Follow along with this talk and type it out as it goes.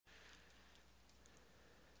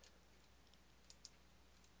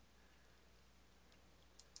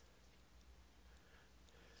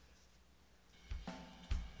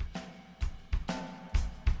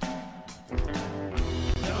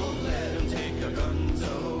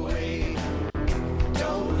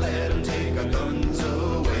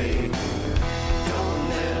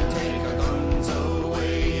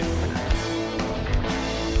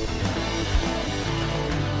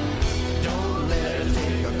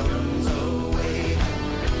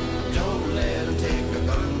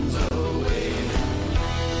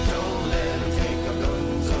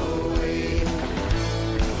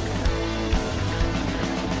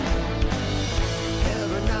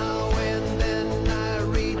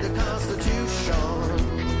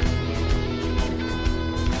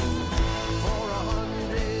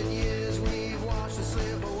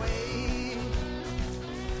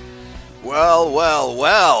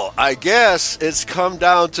Well, I guess it's come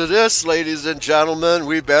down to this, ladies and gentlemen.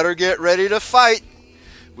 We better get ready to fight.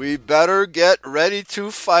 We better get ready to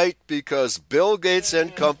fight because Bill Gates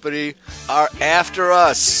and company are after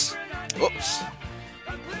us. Oops.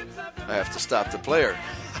 I have to stop the player.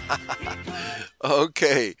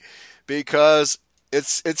 Okay, because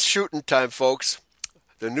it's shooting time, folks.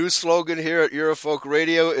 The new slogan here at Eurofolk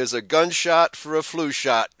Radio is a gunshot for a flu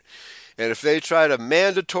shot. And if they try to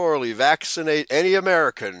mandatorily vaccinate any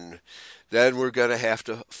American, then we're going to have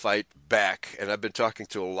to fight back. And I've been talking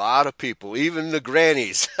to a lot of people, even the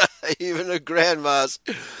grannies, even the grandmas,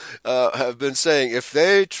 have been saying, if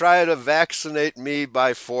they try to vaccinate me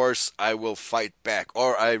by force, I will fight back,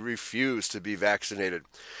 or I refuse to be vaccinated.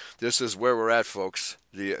 This is where we're at, folks.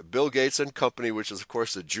 The Bill Gates and company, which is, of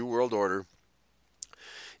course, the Jew World Order,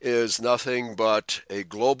 is nothing but a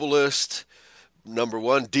globalist, number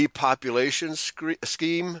one, depopulation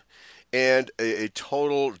scheme, and a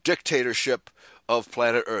total dictatorship of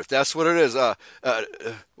planet Earth. That's what it is.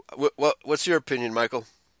 What's your opinion, Michael?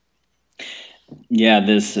 Yeah,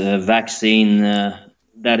 this vaccine,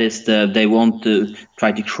 that is they want to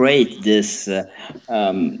try to create this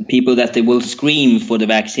people that they will scream for the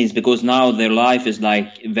vaccines because now their life is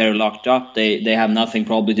like very locked up. They have nothing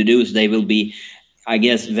probably to do, so they will be, I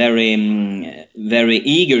guess, very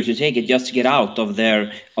eager to take it just to get out of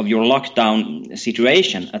your lockdown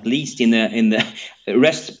situation. At least in the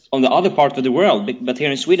rest on the other part of the world, but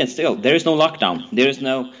here in Sweden still there is no lockdown. There is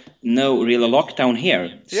no real lockdown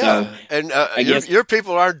here. Yeah, so, and your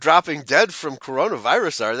people aren't dropping dead from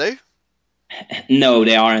coronavirus, are they? No,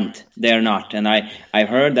 they aren't. They're not. And I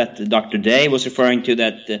heard that Dr. Day was referring to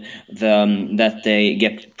that that they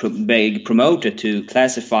get promoted to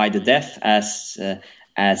classify the death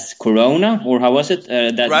as corona, or how was it?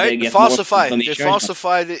 That right, they get falsify. They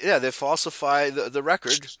falsify. They falsify the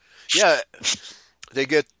record. Yeah, they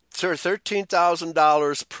get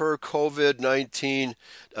 $13,000 per COVID-19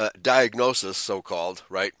 diagnosis, so-called,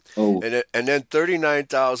 right? Oh. And then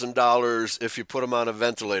 $39,000 if you put them on a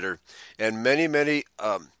ventilator. And many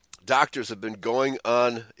doctors have been going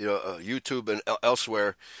on YouTube and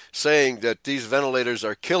elsewhere saying that these ventilators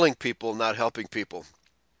are killing people, not helping people.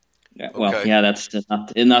 Yeah, well, okay. Yeah, that's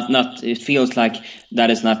not. It feels like that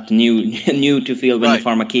is not new to feel when right. The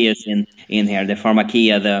pharmakia is in here. The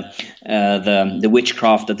pharmakia, the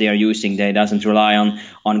witchcraft that they are using, they doesn't rely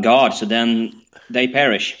on God. So then they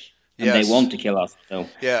perish, and yes. They want to kill us. So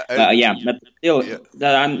yeah, but still,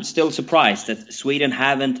 that I'm still surprised that Sweden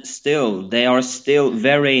haven't still. They are still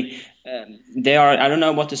very. They are. I don't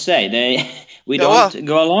know what to say. We don't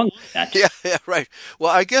go along with that. Yeah, right.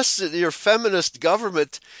 Well, I guess your feminist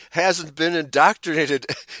government hasn't been indoctrinated.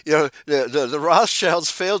 The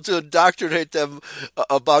Rothschilds failed to indoctrinate them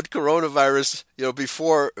about coronavirus.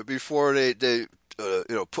 Before they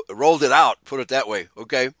rolled it out. Put it that way.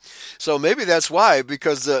 Okay, so maybe that's why,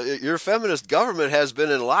 because your feminist government has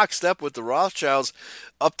been in lockstep with the Rothschilds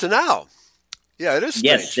up to now. Yeah, it is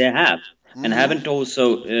strange. Yes, they have. And haven't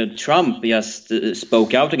also Trump just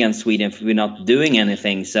spoke out against Sweden for not doing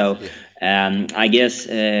anything. So I guess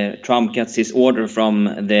Trump gets his order from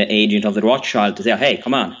the agent of the Rothschild to say, hey,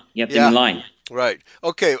 come on, get them in line. Right.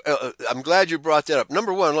 Okay, I'm glad you brought that up.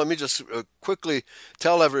 Number one, let me just quickly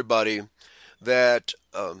tell everybody that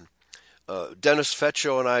Dennis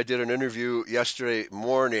Fetcho and I did an interview yesterday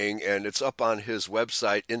morning, and it's up on his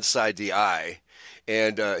website, Inside the Eye.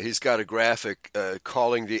 And he's got a graphic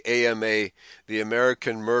calling the AMA the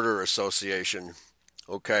American Murder Association,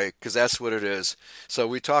 okay, because that's what it is. So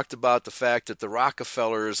we talked about the fact that the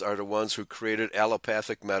Rockefellers are the ones who created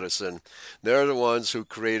allopathic medicine. They're the ones who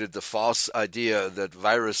created the false idea that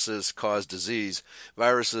viruses cause disease.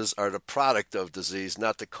 Viruses are the product of disease,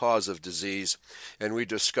 not the cause of disease. And we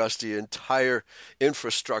discussed the entire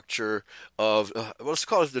infrastructure of, let's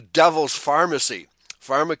call it the devil's pharmacy,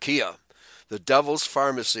 pharmakia. The Devil's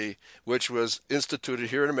Pharmacy, which was instituted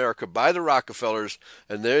here in America by the Rockefellers,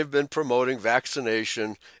 and they've been promoting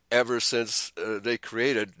vaccination ever since they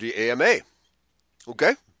created the AMA.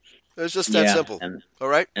 Okay? It's just that simple. All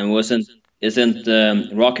right? And isn't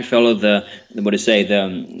Rockefeller the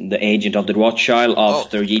agent of the Rothschild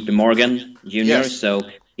after J.P. Morgan Jr.? Yes. So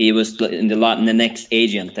he was the next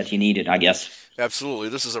agent that he needed, I guess. Absolutely.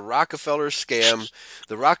 This is a Rockefeller scam.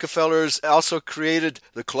 The Rockefellers also created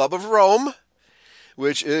the Club of Rome,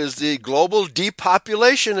 which is the global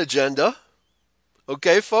depopulation agenda.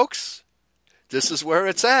 Okay, folks? This is where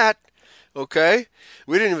it's at. Okay?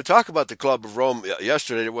 We didn't even talk about the Club of Rome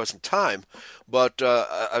yesterday. There wasn't time. But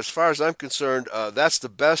as far as I'm concerned, that's the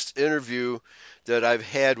best interview that I've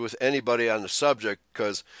had with anybody on the subject,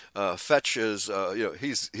 because Fetch is,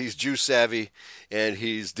 he's Jew savvy and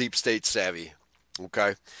he's deep state savvy.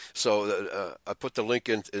 Okay, so I put the link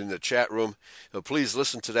in the chat room. Please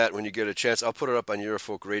listen to that when you get a chance. I'll put it up on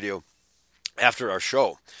Eurofolk Radio after our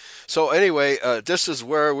show. So anyway, this is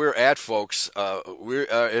where we're at, folks. We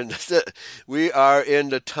are in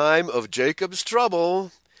the time of Jacob's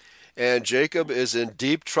trouble, and Jacob is in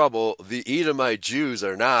deep trouble. The Edomite Jews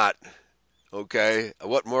are not. Okay,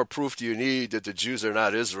 what more proof do you need that the Jews are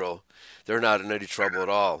not Israel? They're not in any trouble at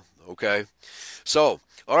all. Okay, so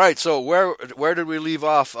all right. So where did we leave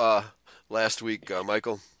off last week,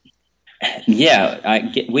 Michael?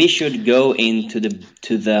 Yeah, we should go into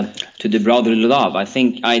the brotherly love. I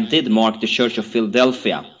think I did mark the Church of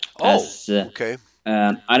Philadelphia. Okay.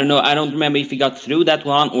 I don't know. I don't remember if we got through that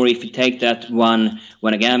one or if you take that one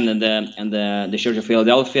when again. And the Church of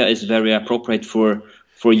Philadelphia is very appropriate for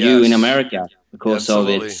you in America because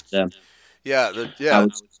Absolutely. of its.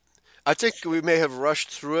 I think we may have rushed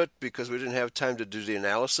through it because we didn't have time to do the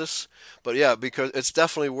analysis. But yeah, because it's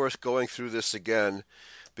definitely worth going through this again,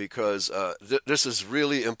 because this is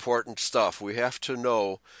really important stuff. We have to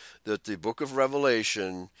know that the book of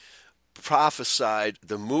Revelation prophesied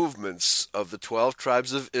the movements of the 12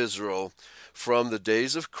 tribes of Israel from the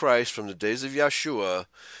days of Christ, from the days of Yeshua,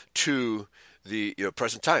 to the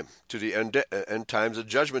present time, to the end times of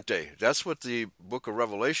Judgment Day. That's what the book of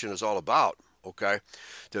Revelation is all about. Okay,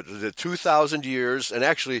 the 2,000 years, and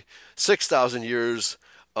actually 6,000 years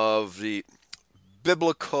of the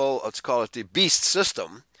biblical, let's call it the beast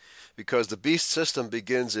system, because the beast system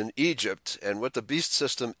begins in Egypt. And what the beast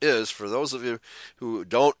system is, for those of you who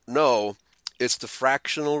don't know, it's the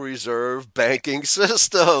fractional reserve banking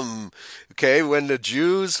system. Okay, when the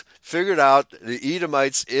Jews figured out, the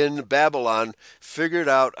Edomites in Babylon figured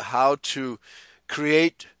out how to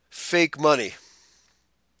create fake money.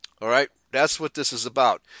 All right, that's what this is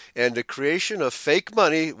about. And the creation of fake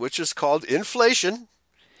money, which is called inflation.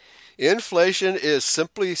 Inflation is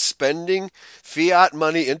simply spending fiat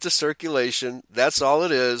money into circulation. That's all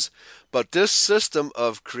it is. But this system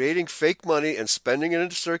of creating fake money and spending it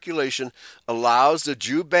into circulation allows the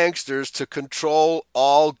Jew banksters to control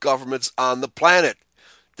all governments on the planet.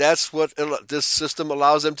 That's what this system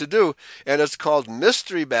allows them to do. And it's called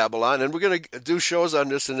Mystery Babylon. And we're going to do shows on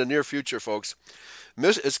this in the near future, folks.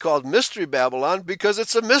 It's called Mystery Babylon because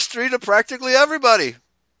it's a mystery to practically everybody.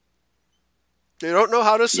 They don't know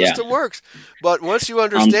how the system works. But once you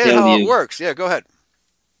understand it works, go ahead.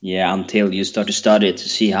 Yeah, until you start to study it to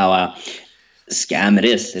see how a scam it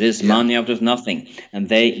is. It is money out of nothing. And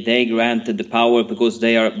they granted the power because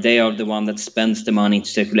they are the one that spends the money into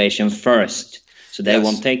circulation first. So they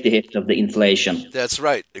won't take the hit of the inflation. That's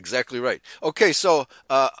right. Exactly right. Okay, so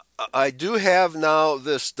I do have now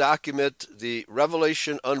this document, the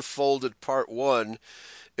Revelation Unfolded Part 1.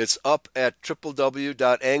 It's up at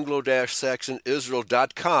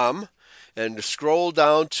www.anglo-saxonisrael.com, and scroll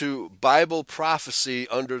down to Bible Prophecy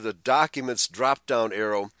under the Documents drop-down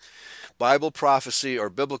arrow. Bible Prophecy or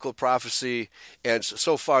Biblical Prophecy, and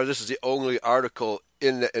so far this is the only article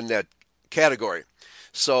in that category.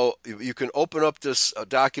 So you can open up this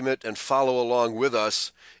document and follow along with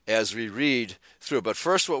us as we read through. But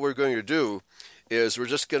first what we're going to do is we're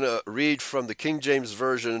just going to read from the King James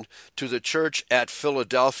Version to the church at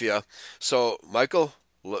Philadelphia. So, Michael,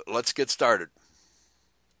 let's get started.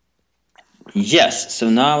 Yes, so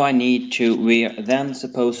now we are then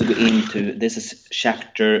supposed to go into, this is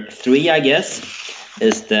chapter 3, I guess,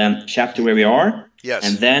 is the chapter where we are. Yes.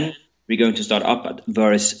 And then we're going to start up at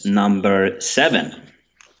verse number 7.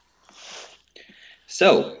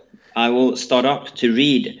 So, I will start up to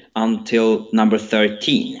read until number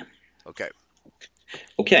 13.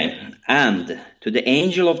 Okay, and to the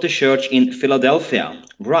angel of the church in Philadelphia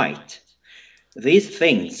write, these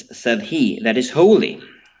things said he that is holy,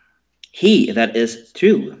 he that is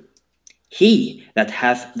true, he that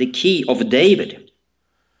hath the key of David,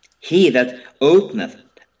 he that openeth,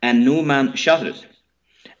 and no man shutteth,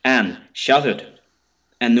 and shutteth,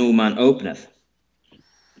 and no man openeth.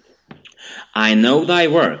 I know thy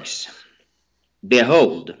works.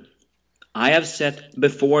 Behold, I have set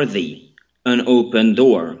before thee an open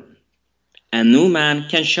door, and no man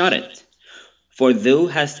can shut it. For thou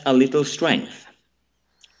hast a little strength,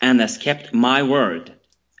 and hast kept my word,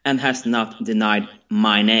 and hast not denied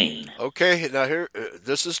my name. Okay, now here,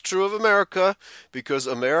 this is true of America, because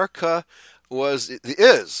America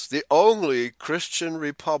is the only Christian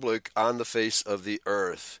republic on the face of the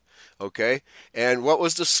earth. Okay, and what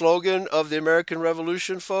was the slogan of the American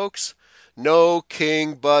Revolution, folks? No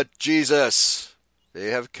king but Jesus. They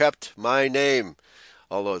have kept my name.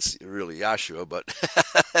 although it's really Yahshua, but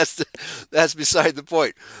that's beside the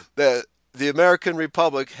point. The American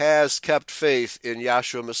Republic has kept faith in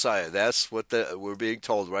Yahshua Messiah. That's what we're being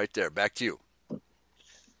told right there. Back to you.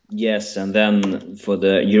 Yes, and then for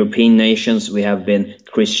the European nations, we have been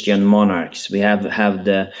Christian monarchs. We have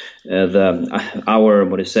the our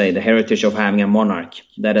the heritage of having a monarch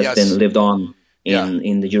that has been lived on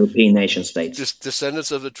in the European nation states. Just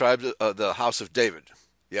descendants of the tribe of the house of David.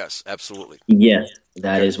 Yes, absolutely. Yes,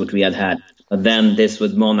 that is what we had. But then this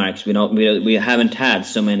with monarchs, we haven't had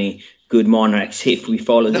so many good monarchs if we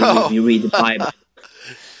follow if we read the Bible.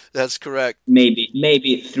 That's correct.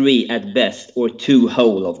 Maybe 3 at best, or 2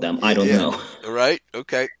 whole of them. I don't know. Right.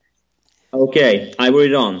 Okay. Okay, I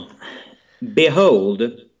read on. Behold,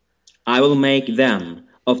 I will make them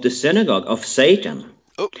of the synagogue of Satan,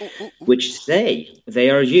 which say they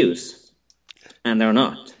are Jews, and they're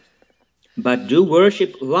not, but do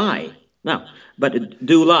worship lie. No, but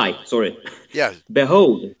do lie. Sorry. Yeah.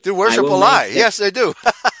 Behold, do worship a lie. Yes, they do.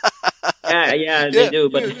 Yeah, they do,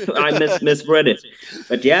 but I misread it.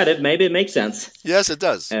 But maybe it makes sense. Yes, it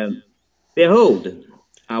does. Behold,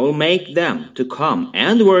 I will make them to come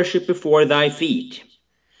and worship before thy feet,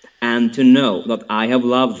 and to know that I have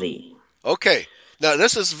loved thee. Okay, now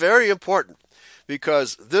this is very important,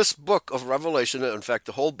 because this book of Revelation, in fact,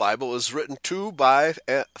 the whole Bible, is written to, by,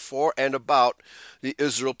 for, and about the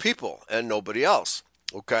Israel people, and nobody else.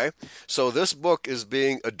 Okay, so this book is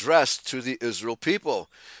being addressed to the Israel people.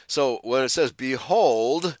 So when it says,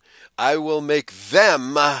 behold, I will make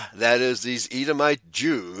them, that is these Edomite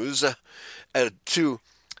Jews, to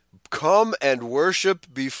come and worship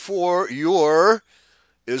before your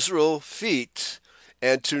Israel feet,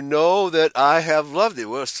 and to know that I have loved thee.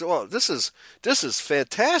 Well, so this is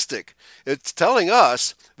fantastic. It's telling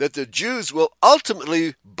us that the Jews will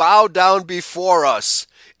ultimately bow down before us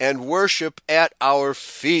and worship at our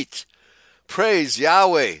feet. Praise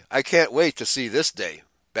Yahweh. I can't wait to see this day.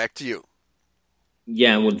 Back to you.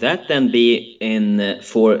 Yeah, would that then be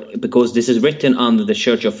because this is written under the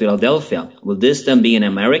Church of Laodecia, will this then be in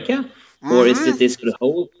America? Or is this the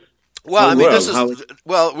whole Well, world?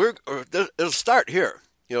 It'll start here.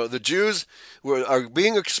 The Jews are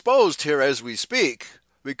being exposed here as we speak,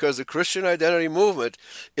 because the Christian identity movement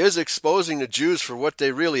is exposing the Jews for what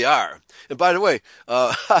they really are. And by the way,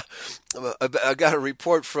 I got a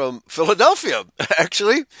report from Philadelphia,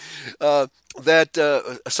 actually,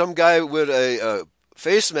 that some guy with a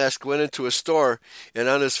face mask went into a store, and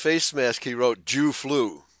on his face mask he wrote "Jew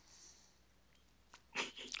flu."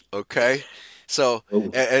 Okay. So,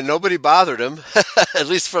 and nobody bothered him, at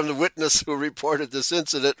least from the witness who reported this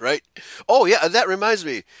incident, right? Oh, yeah, that reminds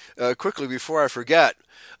me, quickly before I forget,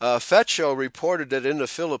 Fetcho reported that in the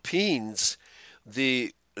Philippines,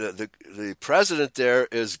 the president there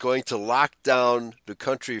is going to lock down the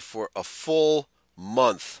country for a full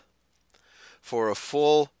month.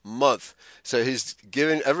 So he's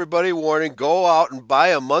giving everybody warning, go out and buy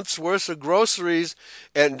a month's worth of groceries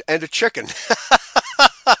and a chicken.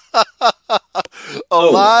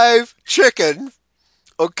 Live chicken,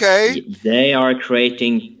 okay? They are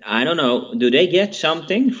creating, I don't know, do they get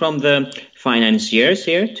something from the financiers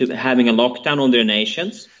here to having a lockdown on their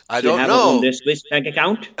nations? I don't know. On their Swiss bank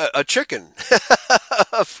account? A chicken.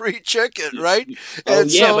 A free chicken, right? But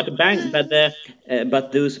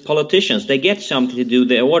those politicians, they get something to do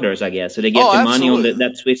the orders, I guess. So they get the money on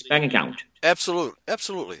that Swiss bank account.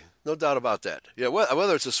 Absolutely. No doubt about that. Yeah,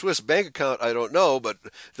 whether it's a Swiss bank account, I don't know, but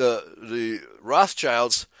the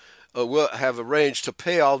Rothschilds will have arranged to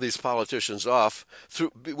pay all these politicians off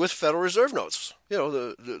with Federal Reserve notes.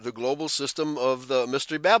 The global system of the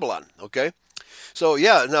Mystery Babylon. Okay, so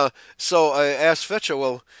so I asked Fetcha,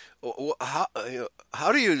 well,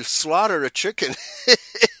 how do you slaughter a chicken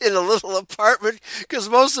in a little apartment? Because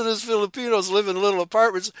most of these Filipinos live in little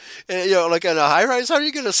apartments, like in a high-rise. How are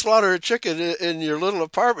you going to slaughter a chicken in your little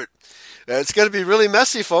apartment? It's going to be really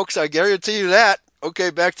messy, folks. I guarantee you that.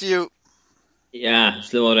 Okay, back to you. Yeah,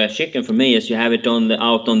 slaughter a chicken for me is you have it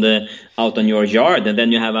out on your yard, and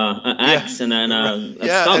then you have an axe and a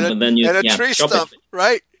stump, and then you a tree stump,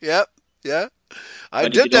 right? Yep, yeah. I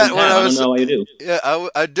did that when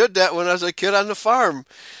I was a kid on the farm.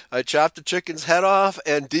 I chopped the chicken's head off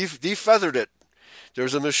and defeathered it.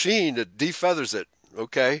 There's a machine that defeathers it,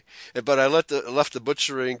 okay? But I left the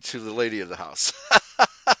butchering to the lady of the house.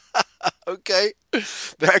 Okay,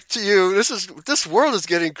 back to you. This world is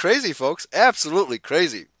getting crazy, folks. Absolutely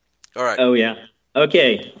crazy. All right. Oh, yeah.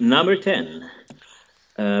 Okay, number 10.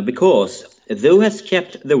 Because thou hast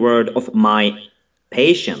kept the word of my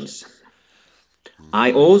patience,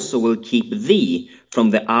 I also will keep thee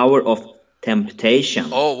from the hour of temptation.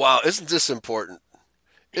 Oh, wow. Isn't this important?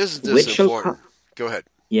 Isn't this which shall important? Go ahead.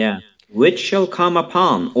 which shall come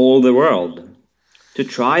upon all the world to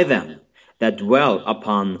try them that dwell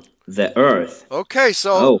upon the earth. Okay,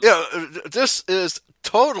 so Oh, this is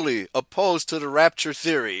totally opposed to the rapture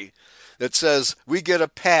theory that says we get a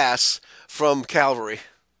pass from Calvary.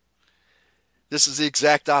 This is the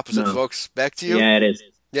exact opposite, no. folks. Back to you. Yeah, it is.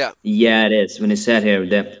 Yeah, Yeah, it is. When it said here,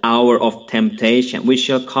 the hour of temptation, which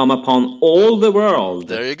shall come upon all the world,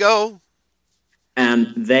 there you go. and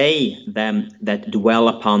them that dwell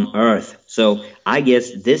upon earth. So I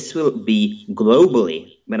guess this will be globally.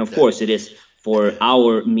 And of course, it is for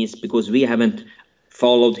our means because we haven't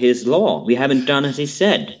followed his law. We haven't done as he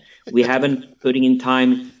said. We haven't putting in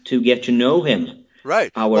time to get to know him.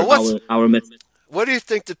 Right. Our Well, our method. what do you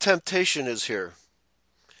think the temptation is here?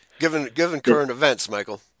 Given The, current events,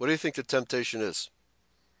 Michael, what do you think the temptation is?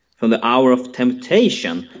 from the hour of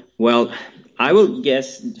temptation, well, I will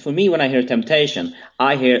guess, for me, when I hear temptation,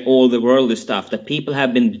 I hear all the worldly stuff, that people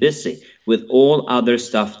have been busy with all other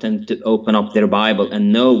stuff than to open up their Bible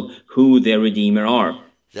and know who their Redeemer are.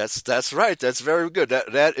 That's right. That's very good.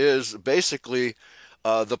 That is basically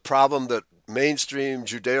the problem that mainstream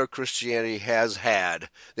Judeo-Christianity has had.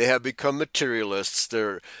 They have become materialists.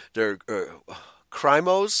 They're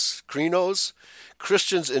krinos,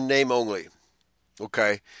 Christians in name only.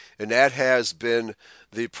 Okay, and that has been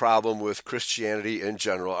the problem with Christianity in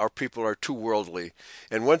general. Our people are too worldly,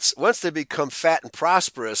 and once they become fat and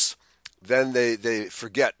prosperous, then they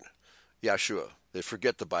forget Yeshua. They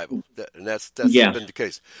forget the Bible, and that's Yeah, been the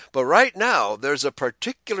case. But right now, there's a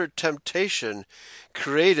particular temptation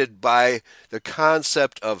created by the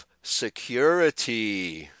concept of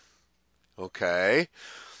security. Okay,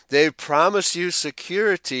 they promise you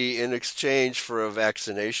security in exchange for a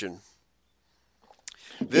vaccination.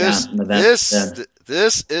 yeah, This but this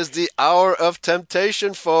this is the hour of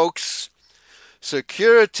temptation, folks.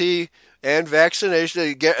 Security and vaccination.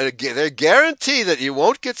 They guarantee that you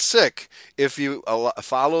won't get sick if you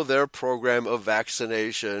follow their program of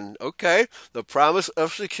vaccination. Okay, the promise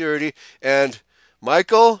of security. And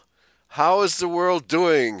Michael, how is the world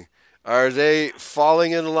doing? Are they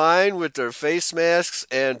falling in line with their face masks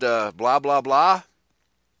and blah blah blah?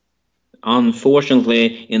 unfortunately,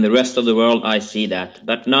 in the rest of the world, I see that,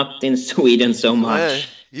 but not in Sweden so much.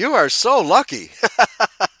 You are so lucky.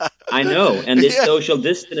 I know, and this Yeah. social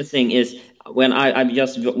distancing is when I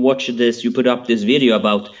just watched this. You put up this video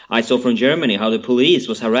about I saw from Germany how the police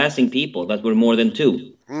was harassing people that were more than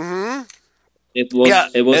two. Mm-hmm. It Yeah,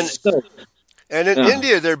 was so. and in Yeah,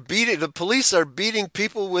 India, the police are beating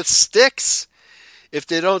people with sticks if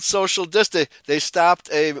they don't social distance. They stopped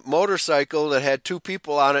a motorcycle that had two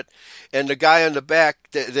people on it, and the guy in the back,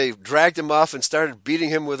 they dragged him off and started beating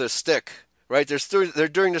him with a stick. Right? They're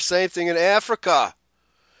doing the same thing in Africa.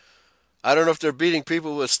 I don't know if they're beating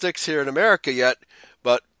people with sticks here in America yet,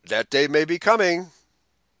 but that day may be coming.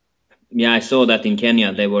 yeah, I saw that in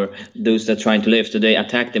Kenya. They were those that trying to live. So they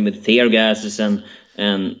attacked them with tear gases and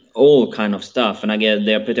all kind of stuff. And I guess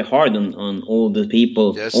they're pretty hard on all the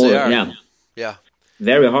people. Yes, All they are. yeah, Yeah.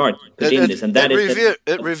 very hard to put in this. And that is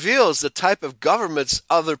It reveals the type of governments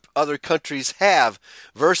other countries have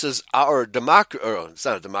versus our democracy. It's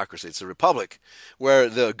not a democracy; it's a republic, where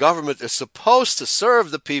the government is supposed to serve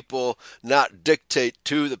the people, not dictate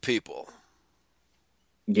to the people.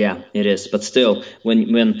 Yeah, it is. But still,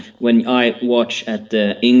 when I watch at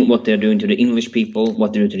what they're doing to the English people,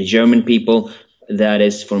 what they do to the German people, that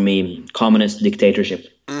is for me communist dictatorship.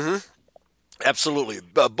 Mm-hmm. Absolutely,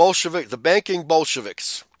 the banking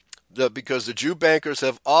Bolsheviks, because the Jew bankers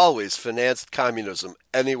have always financed communism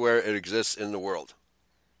anywhere it exists in the world.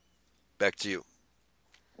 Back to you.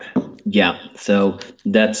 Yeah, so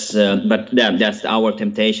that's that's our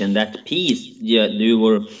temptation. That peace, you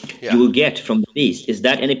will get from the peace. Is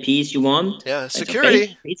that any peace you want? Yeah,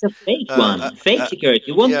 security. It's a fake one. Fake security.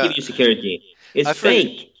 It won't give you security. It's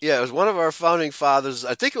fake. Yeah, it was one of our founding fathers.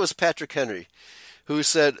 I think it was Patrick Henry, who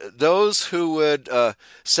said those who would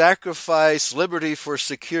sacrifice liberty for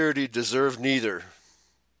security deserve neither.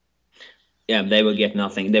 Yeah, they will get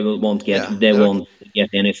nothing. They won't get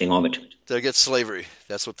anything of it. They'll get slavery.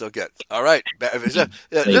 That's what they'll get. All right.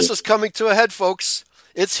 This is coming to a head, folks.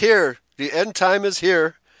 It's here. The end time is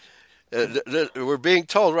here. We're being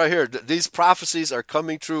told right here that these prophecies are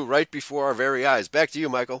coming true right before our very eyes. Back to you,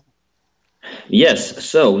 Michael. Yes,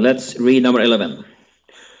 so let's read number 11.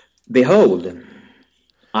 Behold,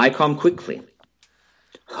 I come quickly.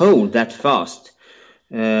 Hold that fast,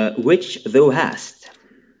 which thou hast,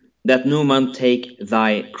 that no man take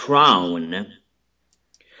thy crown.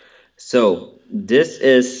 So this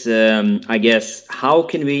is, I guess, how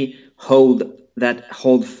can we hold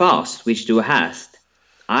fast which thou hast?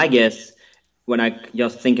 I guess when I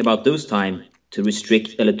just think about those time to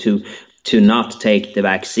restrict to not take the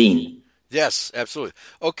vaccine. Yes, absolutely.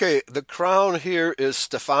 Okay, the crown here is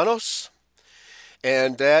Stephanos,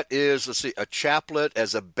 and that is, let's see, a chaplet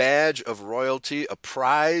as a badge of royalty, a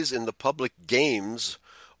prize in the public games,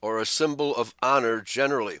 or a symbol of honor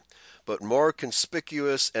generally, but more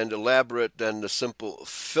conspicuous and elaborate than the simple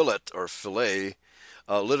fillet or fillet,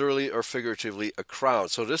 literally or figuratively a crown.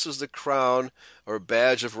 So this is the crown or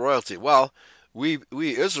badge of royalty. Well, we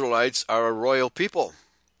Israelites are a royal people.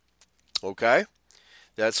 Okay,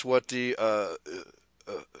 that's what the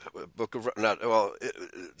book of not well.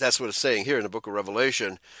 That's what it's saying here in the book of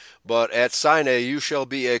Revelation. But at Sinai you shall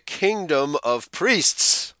be a kingdom of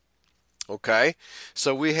priests. Okay,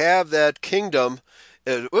 so we have that kingdom.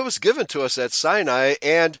 It was given to us at Sinai,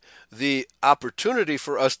 and the opportunity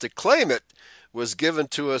for us to claim it was given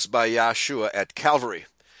to us by Yahshua at Calvary.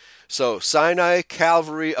 So Sinai,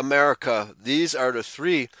 Calvary, America, these are the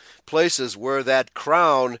three places where that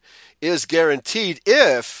crown is guaranteed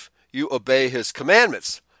if you obey his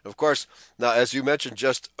commandments. Of course, now as you mentioned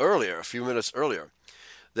just earlier, a few minutes earlier,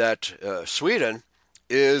 that Sweden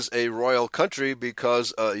is a royal country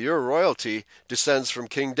because your royalty descends from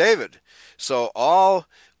King David. So all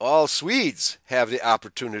Swedes have the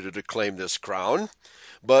opportunity to claim this crown.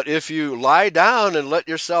 But if you lie down and let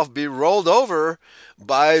yourself be rolled over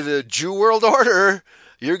by the Jew world order,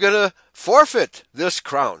 you're going to forfeit this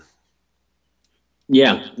crown.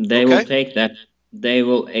 Yeah, they Okay? will take that. They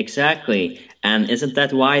will, exactly. And isn't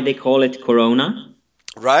that why they call it Corona?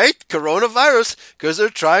 Right? Coronavirus, because they're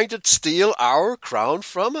trying to steal our crown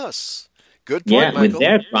from us. Good point, Yeah, with Michael.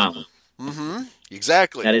 their crown. Mm-hmm.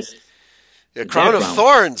 Exactly. That is A their crown of crown.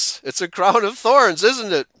 thorns. It's a crown of thorns,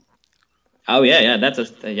 isn't it? Oh yeah,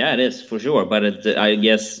 it is for sure. But I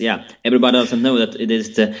guess everybody doesn't know that it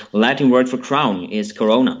is the Latin word for crown is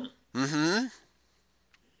corona. Mm-hmm.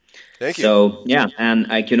 Thank you. So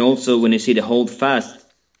and I can also, when you see the hold fast,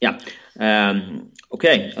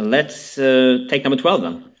 okay, let's take number 12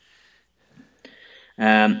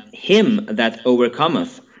 then. Him that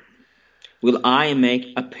overcometh will I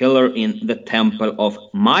make a pillar in the temple of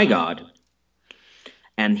my God,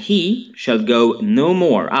 and he shall go no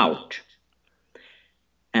more out.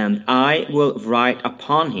 And I will write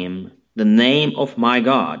upon him the name of my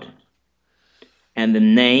God, and the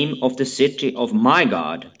name of the city of my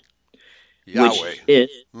God, Yahweh. which is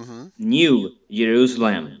New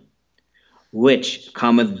Jerusalem, which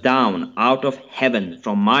cometh down out of heaven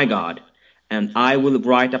from my God, and I will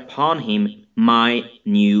write upon him my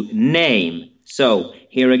new name. So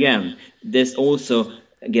here again, this also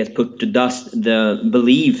gets put to dust the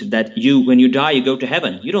belief that when you die, you go to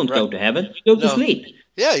heaven. You don't go to heaven, you go to sleep.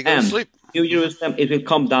 Yeah, you go to sleep. New Jerusalem, it will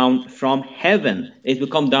come down from heaven. It will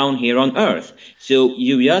come down here on earth. So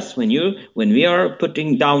when we are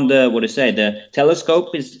putting down the telescope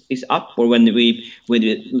is up, or when we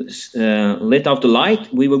lit off the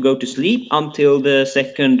light, we will go to sleep until the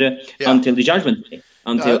until the judgment day,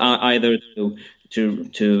 until either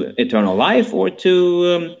to eternal life or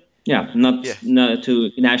to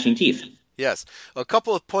to gnashing teeth. Yes, a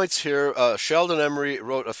couple of points here. Sheldon Emery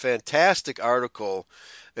wrote a fantastic article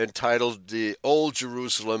entitled "The Old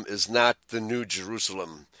Jerusalem is Not the New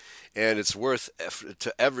Jerusalem," and it's worth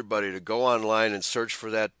to everybody to go online and search for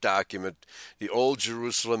that document. "The Old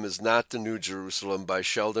Jerusalem is Not the New Jerusalem" by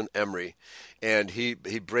Sheldon Emery, and he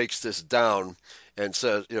breaks this down and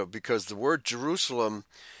says, because the word Jerusalem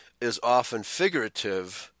is often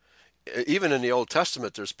figurative. Even in the Old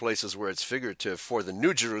Testament, there's places where it's figurative for the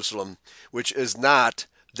New Jerusalem, which is not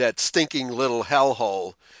that stinking little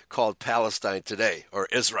hellhole called Palestine today, or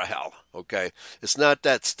Israel, okay? It's not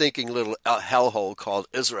that stinking little hellhole called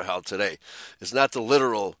Israel today. It's not the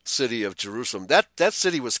literal city of Jerusalem. That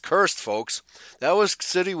city was cursed, folks.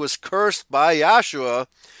 City was cursed by Yahshua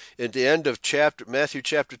at the end of Matthew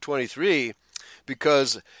chapter 23,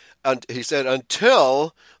 because he said,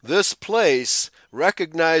 until this place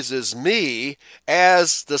recognizes me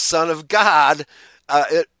as the Son of God,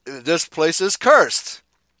 this place is cursed.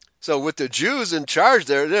 So with the Jews in charge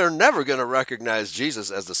there, they're never going to recognize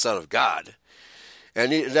Jesus as the Son of God.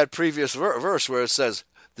 And that previous verse where it says,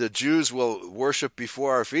 the Jews will worship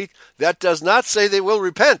before our feet, that does not say they will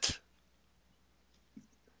repent.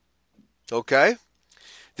 Okay?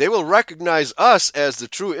 They will recognize us as the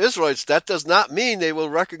true Israelites. That does not mean they will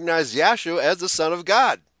recognize Yahshua as the Son of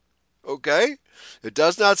God. Okay? It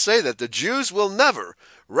does not say that. The Jews will never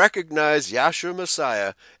recognize Yahshua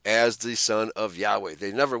Messiah as the Son of Yahweh.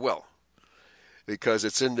 They never will. Because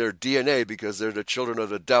it's in their DNA, because they're the children of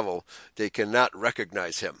the devil. They cannot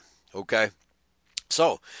recognize him. Okay?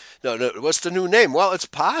 So, what's the new name? Well, it's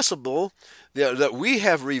possible that we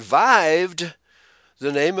have revived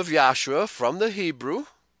the name of Yahshua from the Hebrew,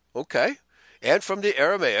 okay, and from the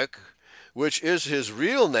Aramaic, which is his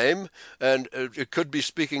real name, and it could be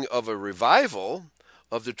speaking of a revival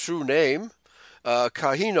of the true name,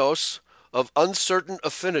 kahinos, of uncertain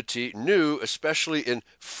affinity, new, especially in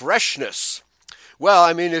freshness. Well,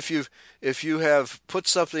 I mean, if you have put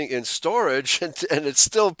something in storage and it's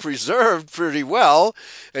still preserved pretty well,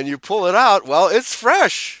 and you pull it out, well, it's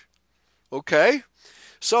fresh. Okay?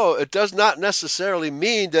 So it does not necessarily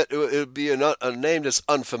mean that it would be a name that's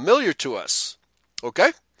unfamiliar to us.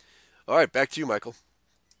 Okay? All right, back to you, Michael.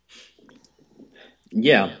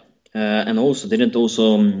 Yeah, and also didn't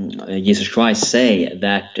also Jesus Christ say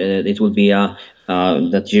that it will be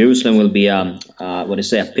that Jerusalem will be what do you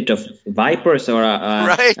say, a pit of vipers or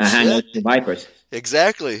Right. a hangout of vipers?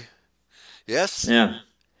 Exactly. Yes. Yeah,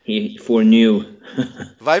 he foreknew.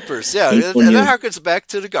 Vipers. Yeah. He And that foreknew. harkens back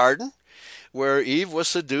to the garden where Eve was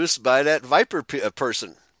seduced by that viper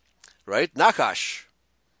person, right? Nakash.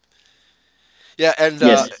 Yeah,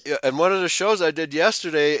 Yes, and one of the shows I did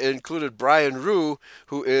yesterday included Brian Rue,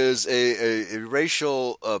 who is a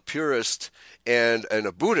racial purist and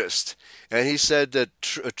a Buddhist, and he said that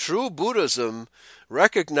true Buddhism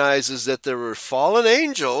recognizes that there were fallen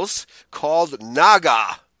angels called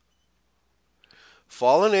Naga.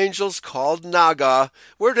 Fallen angels called Naga.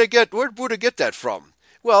 Where'd Buddha get that from?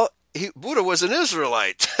 Well, Buddha was an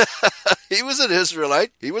Israelite. He was an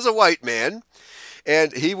Israelite. He was a white man.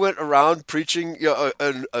 And he went around preaching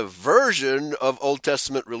a version of Old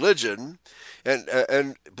Testament religion,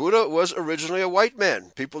 and Buddha was originally a white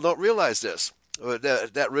man. People don't realize this.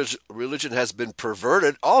 That religion has been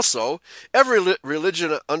perverted. Also, every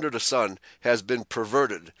religion under the sun has been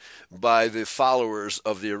perverted by the followers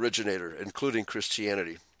of the originator, including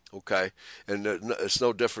Christianity. Okay, and it's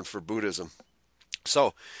no different for Buddhism.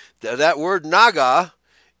 So that word Naga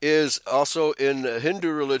is also in Hindu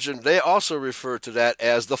religion. They also refer to that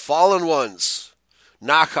as the fallen ones.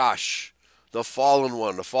 Nakash, the fallen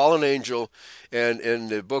one, the fallen angel. And in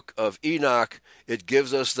the book of Enoch, it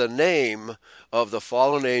gives us the name of the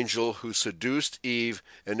fallen angel who seduced Eve,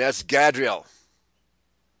 and that's Gadriel.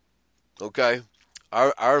 Okay?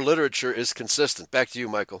 Our literature is consistent. Back to you,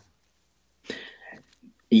 Michael.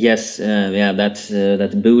 yes, yeah.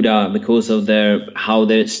 That Buddha, because of how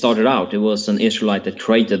they started out, it was an Israelite that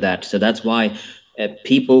created that. So that's why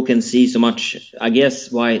people can see so much. I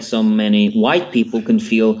guess why so many white people can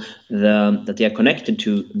feel that they are connected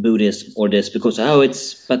to Buddhism or this because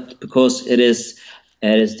because it is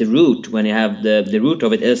the root. When you have the root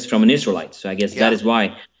of it is from an Israelite. So I guess that Yeah. is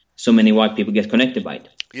why so many white people get connected by it.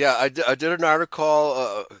 Yeah, I did an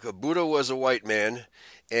article. Buddha was a white man,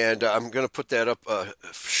 and I'm going to put that up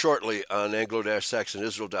shortly on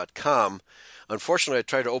anglo-saxonisrael.com. Unfortunately, I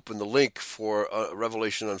tried to open the link for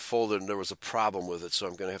Revelation Unfolded, and there was a problem with it, so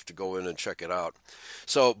I'm going to have to go in and check it out.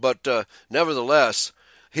 So, but nevertheless,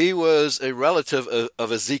 he was a relative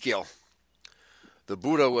of Ezekiel. The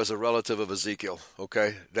Buddha was a relative of Ezekiel.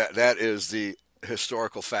 Okay, that is the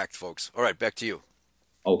historical fact, folks. All right, back to you.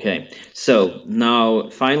 Okay, so now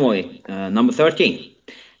finally, number 13.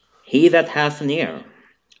 He that hath an ear,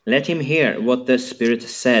 let him hear what the Spirit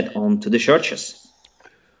said unto the churches.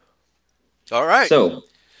 All right. So,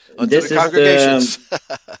 Unto this the is congregations.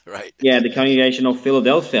 Right. the congregation of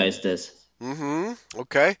Philadelphia is this.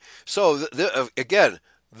 Okay. So, again,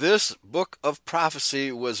 this book of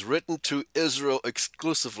prophecy was written to Israel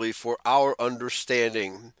exclusively for our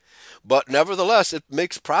understanding. But nevertheless, it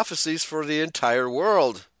makes prophecies for the entire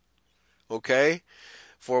world. Okay?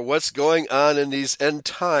 For what's going on in these end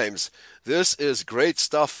times. This is great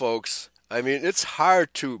stuff, folks. I mean, it's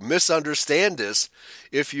hard to misunderstand this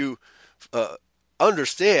if you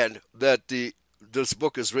understand that this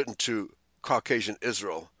book is written to Caucasian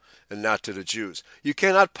Israel and not to the Jews. You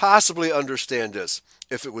cannot possibly understand this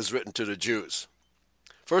if it was written to the Jews.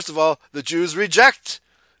 First of all, the Jews reject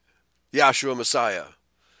Yahshua Messiah.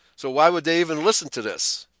 So why would they even listen to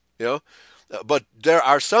this? You know? But there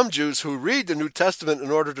are some Jews who read the New Testament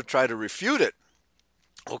in order to try to refute it.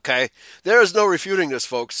 Okay? There is no refuting this,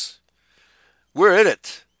 folks. We're in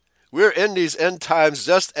it. We're in these end times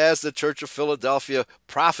just as the Church of Philadelphia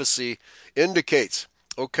prophecy indicates.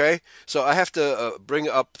 Okay? So I have to bring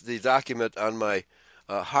up the document on my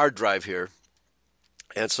hard drive here.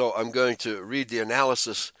 And so I'm going to read the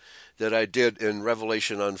analysis that I did in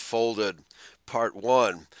Revelation Unfolded, Part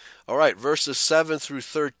 1. All right, verses 7 through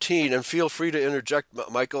 13. And feel free to interject,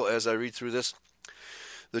 Michael, as I read through this.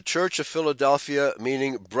 The Church of Philadelphia,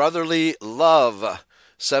 meaning brotherly love.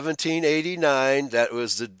 1789, that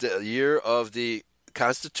was the year of the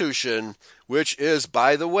Constitution, which is,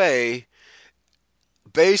 by the way,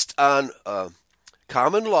 based on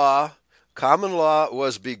common law. Common law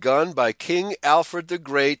was begun by King Alfred the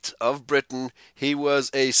Great of Britain. He was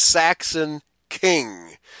a Saxon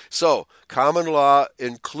king. So, common law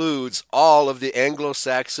includes all of the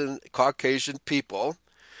Anglo-Saxon Caucasian people,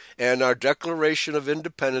 and our Declaration of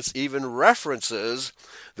Independence even references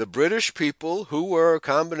the British people, who were a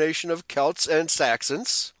combination of Celts and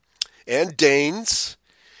Saxons and Danes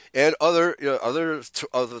and other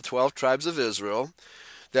of the 12 tribes of Israel,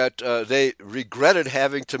 that they regretted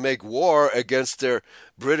having to make war against their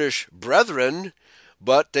British brethren,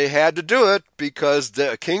 but they had to do it because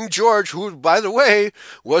the King George, who, by the way,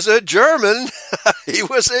 was a German, he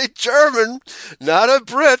was a German, not a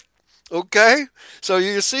Brit. Okay? So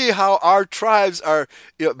you see how our tribes are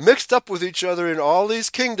mixed up with each other in all these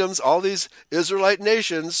kingdoms, all these Israelite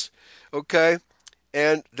nations. Okay?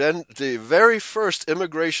 And then the very first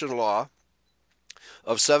immigration law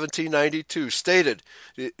of 1792 stated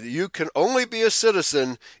you can only be a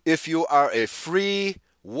citizen if you are a free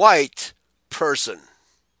white person.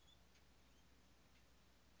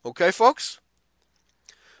 Okay, folks?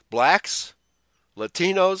 Blacks,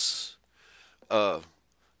 Latinos,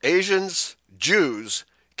 Asians, Jews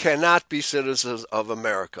cannot be citizens of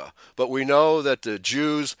America. But we know that the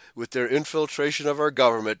Jews, with their infiltration of our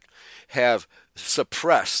government, have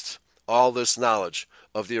suppressed all this knowledge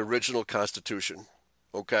of the original Constitution.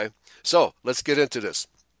 Okay? So, let's get into this.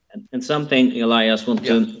 And something, Elias,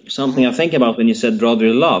 something I think about when you said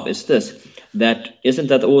brotherly love is this, that isn't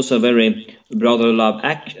that also a very brotherly love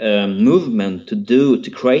movement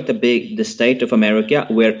to create the state of America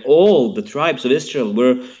where all the tribes of Israel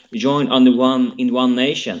were joined under in one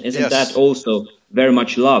nation? Isn't that also very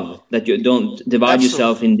much love, that you don't divide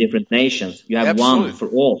yourself in different nations? You have one for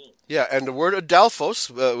all. Yeah, and the word adelphos,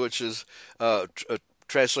 which is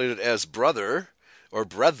translated as brother, or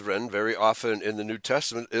brethren, very often in the New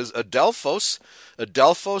Testament, is adelphos.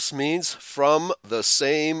 Adelphos means from the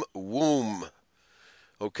same womb.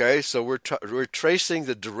 Okay, so we're tracing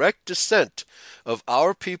the direct descent of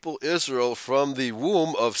our people Israel from the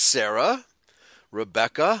womb of Sarah,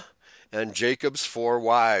 Rebekah, and Jacob's 4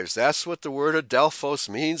 wives. That's what the word adelphos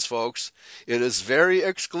means, folks. It is very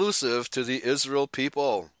exclusive to the Israel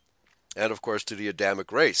people, and of course to the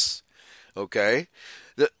Adamic race. Okay?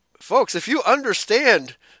 Folks, if you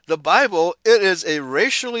understand the Bible, it is a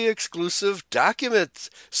racially exclusive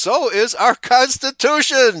document. So is our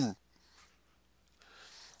Constitution.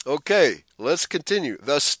 Okay, let's continue.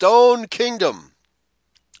 The Stone Kingdom,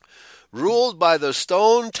 ruled by the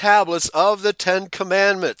stone tablets of the 10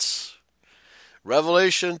 Commandments.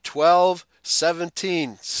 Revelation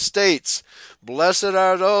 12:17 states, "Blessed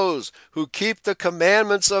are those who keep the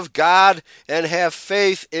commandments of God and have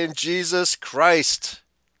faith in Jesus Christ."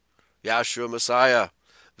 Yahshua Messiah.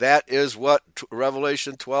 That is what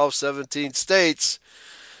Revelation 12:17 states.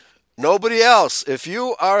 Nobody else. If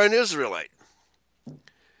you are an Israelite,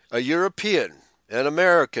 a European, an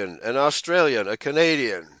American, an Australian, a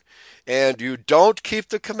Canadian, and you don't keep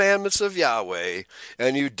the commandments of Yahweh,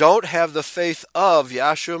 and you don't have the faith of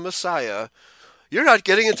Yahshua Messiah, you're not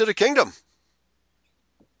getting into the kingdom.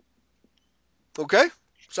 Okay?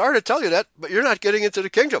 Sorry to tell you that, but you're not getting into the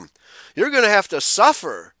kingdom. You're going to have to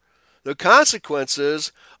suffer the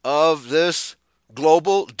consequences of this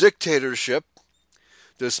global dictatorship,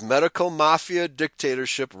 this medical mafia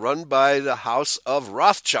dictatorship run by the House of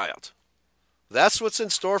Rothschild. That's what's in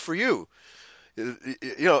store for you.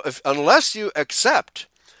 Unless you accept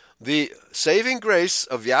the saving grace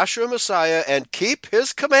of Yahshua Messiah and keep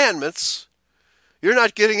his commandments, you're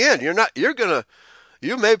not getting in.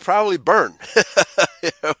 You may probably burn.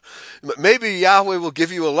 Maybe Yahweh will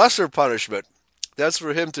give you a lesser punishment. That's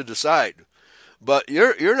for him to decide. But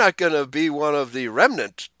you're not going to be one of the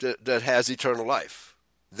remnant that has eternal life.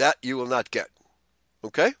 That you will not get.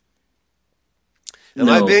 Okay? Am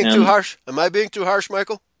I being too harsh? Am I being too harsh,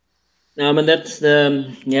 Michael? No, but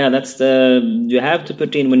you have to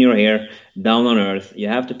put in, when you're here down on earth, you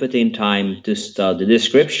have to put in time to study the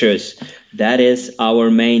scriptures. That is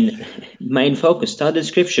our main focus. Study the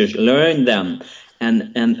scriptures, learn them,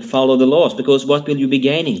 and follow the laws. Because what will you be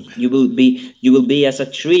gaining? You will be as a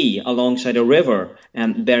tree alongside a river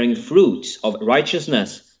and bearing fruits of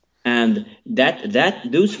righteousness. And that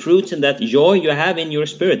those fruits and that joy you have in your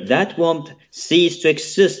spirit, that won't cease to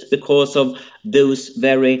exist because of those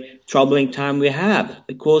very troubling time we have.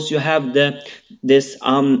 Because you have this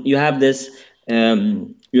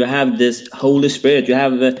Holy Spirit. You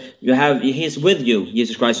have He's with you,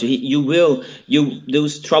 Jesus Christ.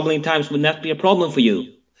 Those troubling times will not be a problem for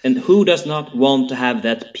you. And who does not want to have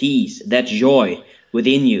that peace, that joy,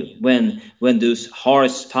 within you when those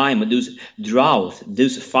harsh time, when those drought,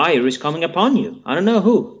 those fire is coming upon you. I don't know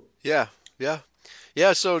who. Yeah, yeah.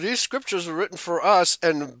 Yeah, so these scriptures are written for us,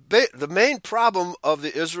 and the main problem of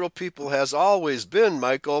the Israel people has always been,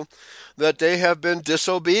 Michael, that they have been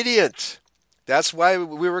disobedient. That's why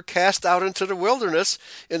we were cast out into the wilderness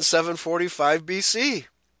in 745 BC.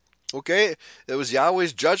 Okay? It was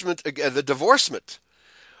Yahweh's judgment, the divorcement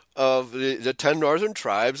of the 10 northern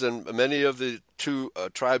tribes, and many of the two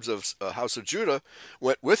tribes of House of Judah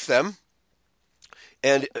went with them.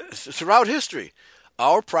 And throughout history,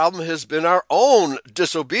 our problem has been our own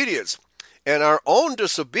disobedience. And our own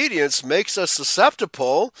disobedience makes us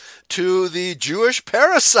susceptible to the Jewish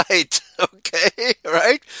parasite. Okay,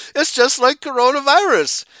 right? It's just like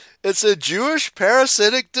coronavirus. It's a Jewish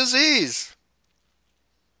parasitic disease.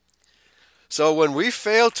 So when we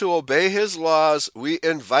fail to obey his laws, we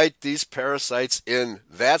invite these parasites in.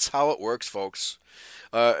 That's how it works, folks.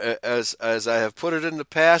 As I have put it in the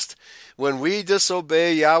past, when we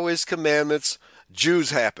disobey Yahweh's commandments, Jews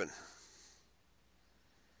happen.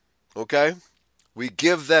 Okay? We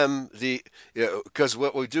give them because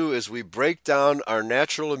what we do is we break down our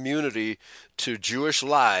natural immunity to Jewish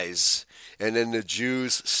lies, and then the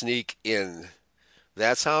Jews sneak in.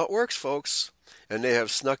 That's how it works, folks. And they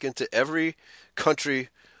have snuck into every country,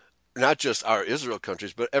 not just our Israel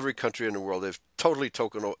countries, but every country in the world. They've totally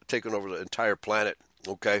taken over the entire planet.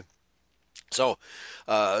 Okay? So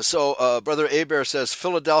Brother Aber says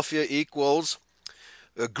Philadelphia equals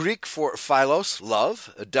Greek for philos,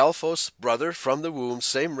 love, Adelphos, brother, from the womb,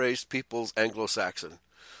 same race, peoples, Anglo-Saxon.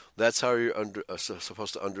 That's how you're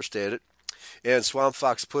supposed to understand it. And Swamp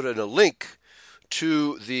Fox put in a link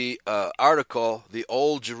to the article, The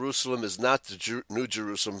Old Jerusalem is Not the New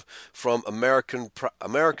Jerusalem, from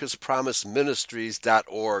America's Promise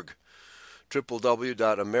Ministries.org.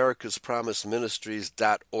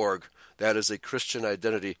 www.americaspromiseministries.org. That is a Christian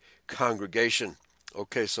identity congregation.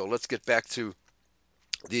 Okay, so let's get back to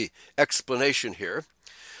the explanation here.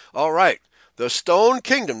 All right. The Stone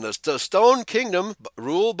Kingdom. The Stone Kingdom,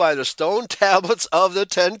 ruled by the stone tablets of the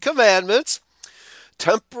Ten Commandments,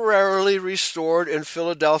 temporarily restored in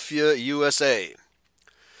Philadelphia, USA.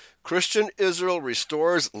 Christian Israel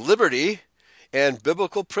restores liberty and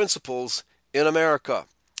biblical principles in America.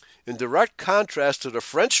 In direct contrast to the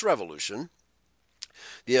French Revolution,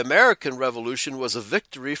 the American Revolution was a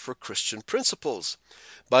victory for Christian principles.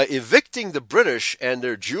 By evicting the British and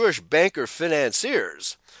their Jewish banker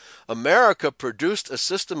financiers, America produced a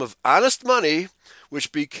system of honest money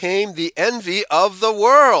which became the envy of the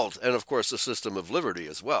world, and of course a system of liberty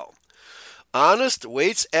as well. Honest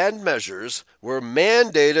weights and measures were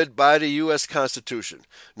mandated by the U.S. Constitution.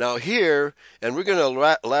 Now here, and we're going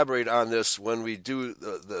to elaborate on this when we do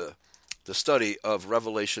the study of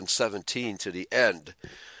Revelation 17 to the end.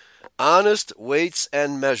 Honest weights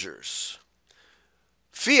and measures.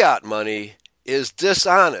 Fiat money is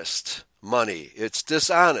dishonest money. It's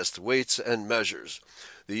dishonest weights and measures.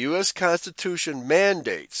 The U.S. Constitution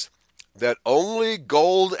mandates that only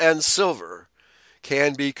gold and silver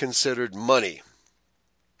can be considered money.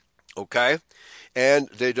 Okay? And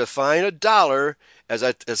they define a dollar as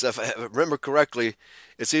if I remember correctly,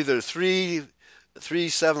 it's either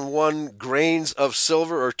 371 grains of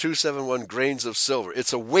silver or 271 grains of silver.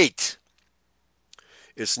 It's a weight.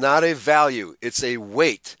 It's not a value. It's a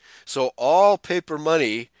weight. So all paper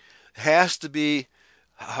money has to be,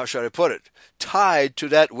 how should I put it, tied to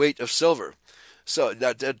that weight of silver. So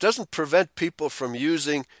that doesn't prevent people from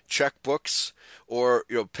using checkbooks or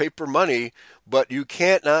paper money, but you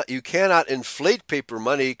cannot inflate paper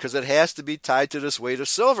money because it has to be tied to this weight of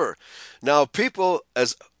silver. Now, people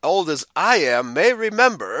as old as I am may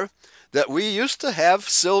remember that we used to have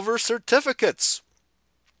silver certificates.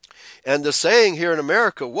 And the saying here in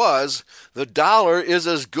America was, the dollar is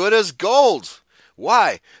as good as gold.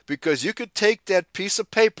 Why? Because you could take that piece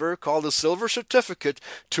of paper called a silver certificate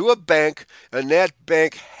to a bank, and that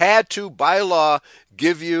bank had to, by law,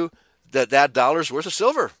 give you that dollar's worth of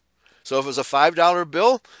silver. So if it was a $5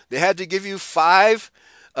 bill, they had to give you 5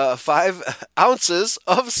 ounces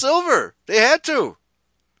of silver. They had to.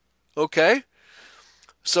 Okay?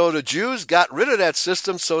 So the Jews got rid of that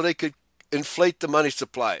system so they could inflate the money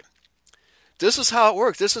supply. This is how it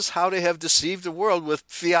works. This is how they have deceived the world with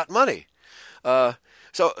fiat money. So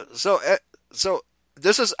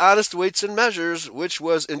this is honest weights and measures, which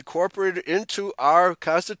was incorporated into our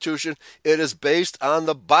Constitution. It is based on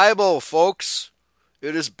the Bible, folks.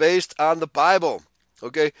 It is based on the Bible.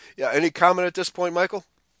 Okay. Yeah. Any comment at this point, Michael?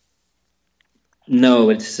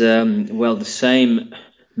 No, it's the same.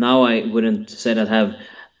 Now I wouldn't say that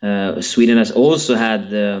Sweden has also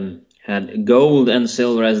had had gold and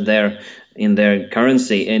silver as in their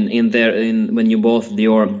currency, and when you bought the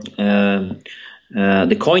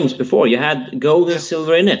coins before, you had gold and Yeah,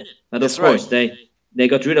 silver in it. But of that's right. course, they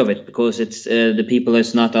got rid of it because it's the people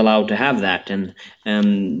is not allowed to have that, and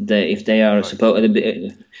if they are Right. supposed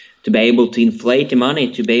to be able to inflate the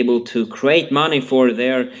money, to be able to create money for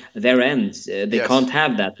their ends, they Yes. can't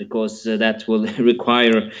have that because that will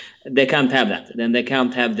require. They can't have that. Then they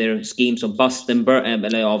can't have their schemes of bust and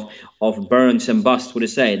of burns and bust. What do you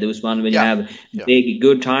say? Those one when you Yeah. have Yeah. big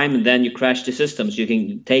good time and then you crash the system, so you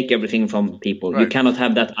can take everything from people. You Right. cannot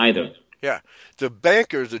have that either. Yeah. The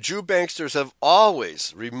bankers, the Jew banksters, have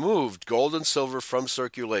always removed gold and silver from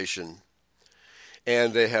circulation,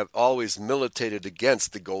 and they have always militated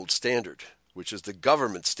against the gold standard, which is the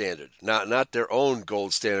government standard, not their own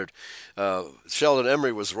gold standard. Sheldon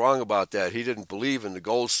Emery was wrong about that. He didn't believe in the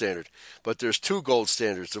gold standard. But there's two gold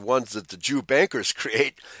standards: the ones that the Jew bankers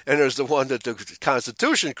create, and there's the one that the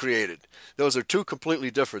Constitution created. Those are two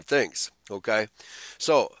completely different things. Okay,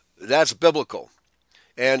 so that's biblical.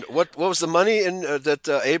 And what was the money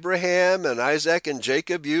that Abraham and Isaac and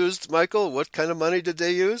Jacob used, Michael? What kind of money did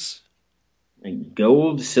they use?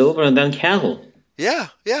 Gold, silver, and then cattle, Yeah.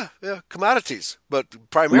 Commodities, but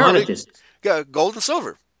primarily commodities. gold and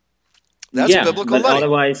silver. That's Yeah, biblical but money.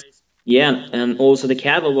 otherwise, yeah, and also the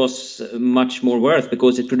cattle was much more worth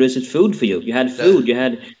because it produces food for you. You had The- food, you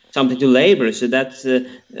had something to labor. So that's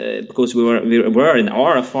because we were and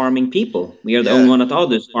are a farming people. We are the only yeah, one that are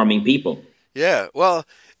those farming people. yeah. Well,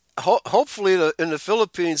 hopefully in the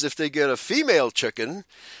Philippines, if they get a female chicken,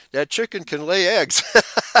 that chicken can lay eggs,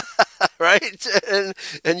 right?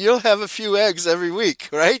 And you'll have a few eggs every week,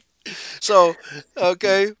 right? So,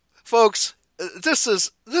 okay, folks, this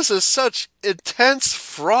is such intense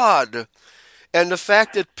fraud, and the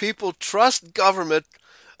fact that people trust government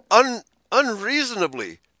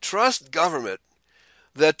unreasonably trust government,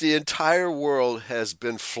 that the entire world has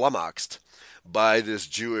been flummoxed by this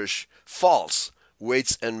Jewish false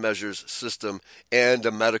weights and measures system and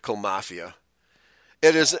the medical mafia.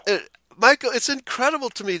 Michael, it's incredible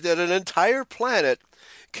to me that an entire planet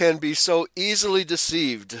can be so easily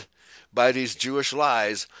deceived by these Jewish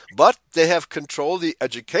lies, but they have controlled the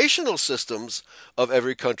educational systems of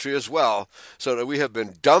every country as well, so that we have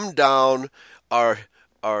been dumbed down. Our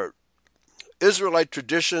Israelite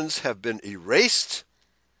traditions have been erased,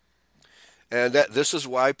 and that this is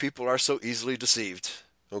why people are so easily deceived.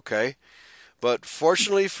 Okay? But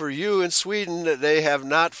fortunately for you in Sweden, they have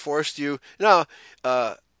not forced you. Now,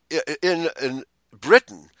 in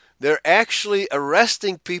Britain, they're actually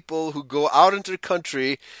arresting people who go out into the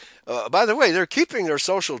country. By the way, they're keeping their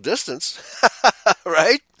social distance,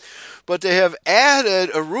 right? But they have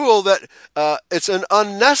added a rule that it's an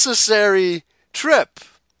unnecessary trip.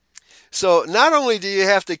 So not only do you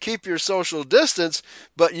have to keep your social distance,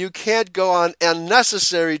 but you can't go on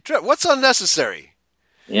unnecessary trip. What's unnecessary?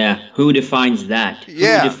 Yeah, who defines that? Who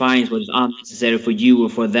Yeah, defines what is unnecessary for you or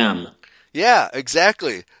for them? yeah,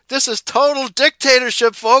 exactly. This is total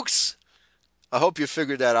dictatorship, folks. I hope you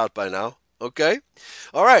figured that out by now. Okay?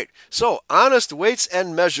 All right. So, honest weights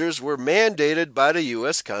and measures were mandated by the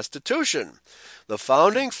U.S. Constitution. The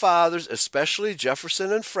founding fathers, especially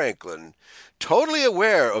Jefferson and Franklin, totally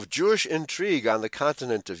aware of Jewish intrigue on the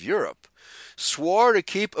continent of Europe, swore to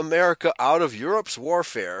keep America out of Europe's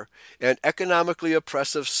warfare and economically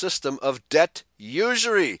oppressive system of debt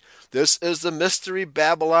usury. This is the Mystery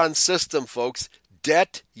Babylon system, folks.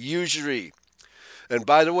 Debt usury. And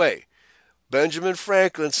by the way, Benjamin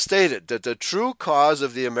Franklin stated that the true cause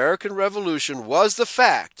of the American Revolution was the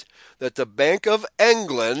fact that the Bank of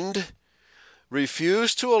England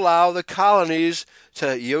refused to allow the colonies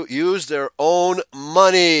to use their own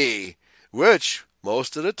money, which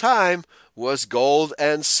most of the time was gold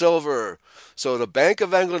and silver. So the Bank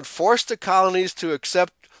of England forced the colonies to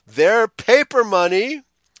accept their paper money,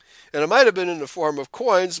 and it might have been in the form of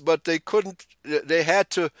coins, but they couldn't. They had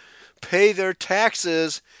to pay their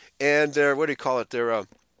taxes and their, what do you call it? Their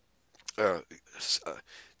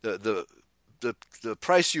the the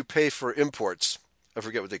price you pay for imports. I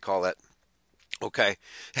forget what they call that. Okay,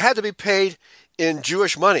 it had to be paid in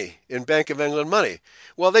Jewish money, in Bank of England money.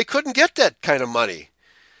 Well, they couldn't get that kind of money.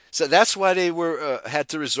 So that's why they had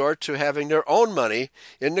to resort to having their own money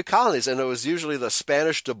in the colonies, and it was usually the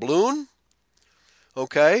Spanish doubloon,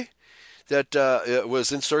 okay, that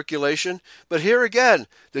was in circulation. But here again,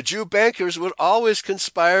 the Jew bankers would always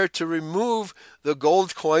conspire to remove the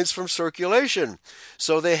gold coins from circulation,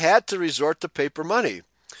 so they had to resort to paper money.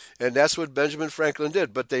 And that's what Benjamin Franklin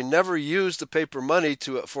did. But they never used the paper money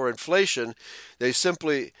for inflation. They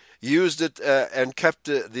simply used it and kept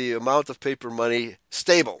the amount of paper money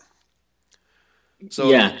stable. So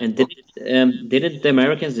Yeah, and didn't the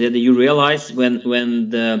Americans? Did you realize when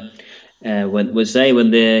the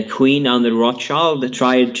Queen under Rothschild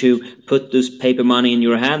tried to put this paper money in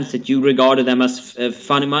your hands that you regarded them as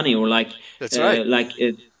funny money, or that's right.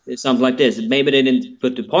 something like this? Maybe they didn't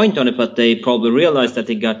put the point on it, but they probably realized that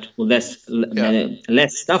they got Yeah.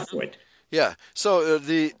 less stuff for it. Yeah. So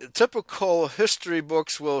the typical history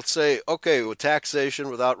books will say, okay, well, taxation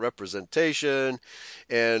without representation,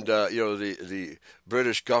 and the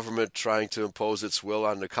British government trying to impose its will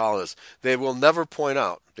on the colonists. They will never point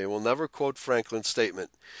out, they will never quote Franklin's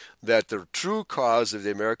statement that the true cause of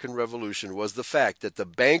the American Revolution was the fact that the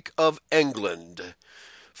Bank of England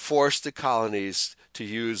forced the colonies to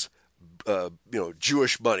use,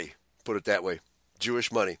 Jewish money. Put it that way,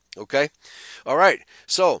 Jewish money. Okay. All right.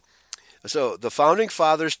 So the founding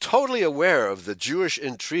fathers, totally aware of the Jewish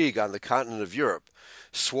intrigue on the continent of Europe,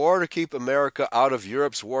 swore to keep America out of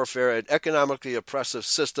Europe's warfare and economically oppressive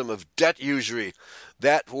system of debt usury.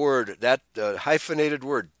 That word, that hyphenated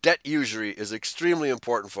word, debt usury, is extremely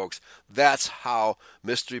important, folks. That's how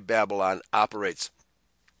Mystery Babylon operates.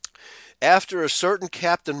 After a certain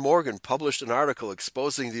Captain Morgan published an article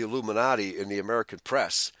exposing the Illuminati in the American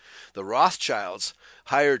press, the Rothschilds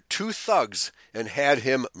hired two thugs and had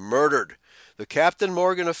him murdered. The Captain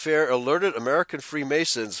Morgan affair alerted American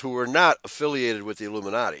Freemasons, who were not affiliated with the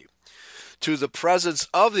Illuminati, to the presence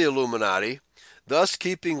of the Illuminati, thus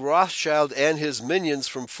keeping Rothschild and his minions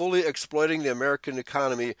from fully exploiting the American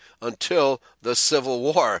economy until the Civil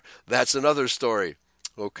War. That's another story.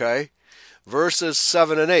 Okay? Verses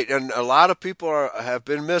 7 and 8. And a lot of people have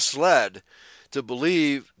been misled to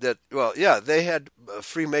believe that, well, yeah, they had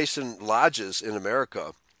Freemason lodges in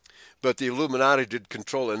America, but the Illuminati did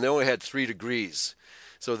control it, and they only had 3 degrees.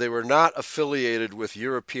 So they were not affiliated with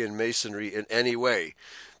European Masonry in any way.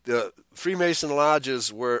 The Freemason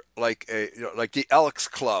lodges were like like the Elks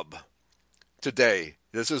Club today.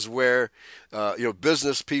 This is where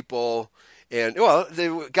business people and they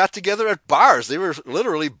got together at bars. They were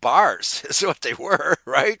literally bars. Is what they were,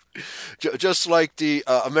 right? Just like the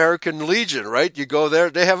American Legion, right? You go there,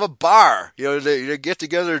 they have a bar. They get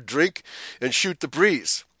together, drink, and shoot the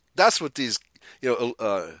breeze. That's what these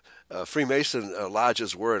Freemason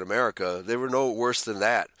lodges were in America. They were no worse than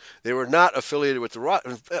that. They were not affiliated with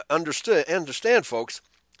the Understand, folks,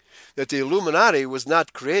 that the Illuminati was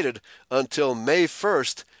not created until May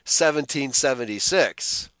 1st,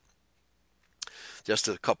 1776. Just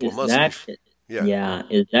a couple of Is months that before. Yeah, Yeah?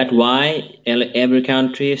 Is that why every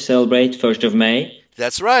country celebrate 1st of May?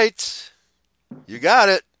 that's right. You got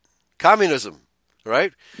it. Communism,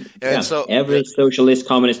 right? And Yeah, every socialist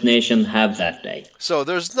communist nation have that day. so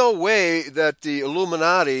there's no way that the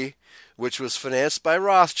Illuminati, which was financed by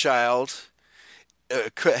Rothschild,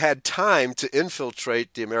 had time to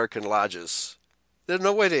infiltrate the American lodges. There's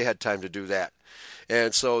no way they had time to do that.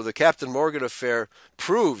 And so the Captain Morgan affair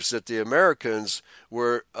proves that the Americans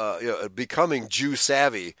were becoming Jew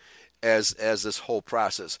savvy as this whole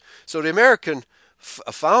process. So the American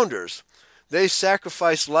founders, they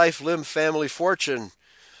sacrificed life, limb, family, fortune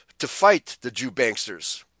to fight the Jew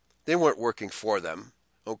banksters. They weren't working for them.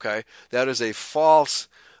 Okay, that is a false,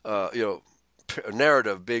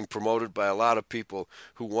 narrative being promoted by a lot of people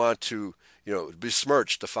who want to,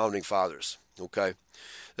 besmirch the founding fathers. Okay.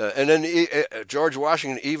 And then George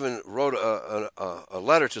Washington even wrote a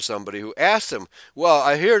letter to somebody who asked him, "Well,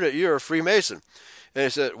 I hear that you're a Freemason," and he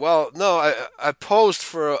said, "Well, no, I posed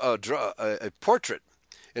for a portrait,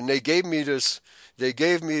 and they gave me this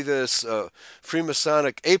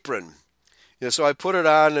Freemasonic apron, so I put it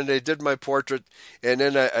on, and they did my portrait, and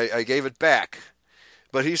then I gave it back."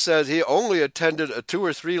 But he said he only attended 2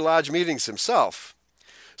 or 3 lodge meetings himself.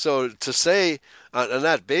 So to say on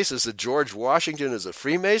that basis that George Washington is a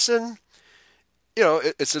Freemason,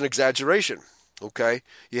 it's an exaggeration. Okay,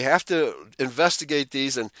 you have to investigate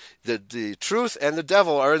these, and the truth and the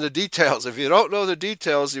devil are in the details. If you don't know the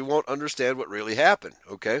details, you won't understand what really happened.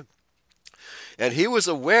 Okay, and he was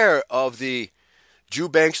aware of the Jew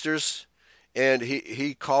banksters, and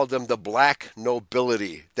he called them the black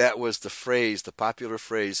nobility. That was the phrase, the popular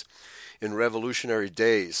phrase in revolutionary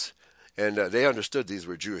days. And they understood these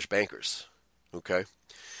were Jewish bankers. Okay?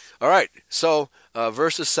 All right, so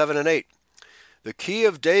verses 7 and 8. The key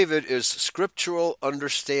of David is scriptural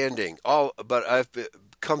understanding. But I've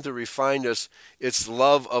come to refine this. It's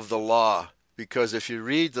love of the law. Because if you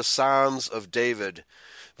read the Psalms of David,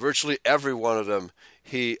 virtually every one of them,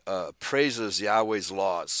 he praises Yahweh's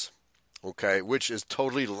laws. Okay, which is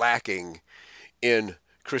totally lacking in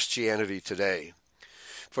Christianity today.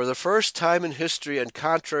 For the first time in history, and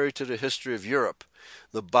contrary to the history of Europe,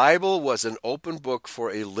 The Bible was an open book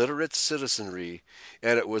for a literate citizenry,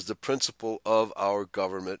 and it was the principle of our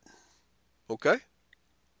government. Okay?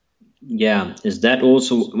 Yeah, is that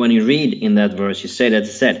also when you read in that verse? You say that it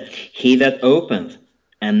said, "He that opened,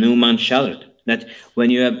 and no man shuttered." That when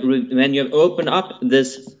you have opened up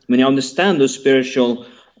this, when you understand the spiritual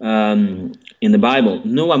in the Bible,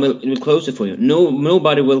 no one will close it for you.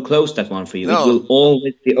 Nobody will close that one for you. It No. will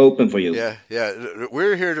always be open for you. Yeah.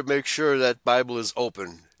 We're here to make sure that Bible is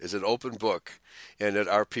open, is an open book, and that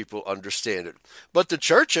our people understand it. But the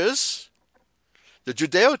churches, the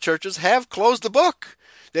Judeo churches, have closed the book.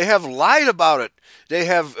 They have lied about it. They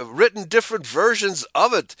have written different versions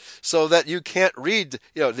of it so that you can't read.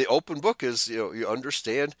 The open book is, you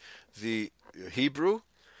understand the Hebrew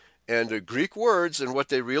and the Greek words and what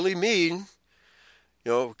they really mean.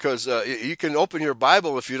 Because you can open your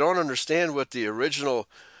Bible if you don't understand what the original,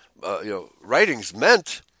 writings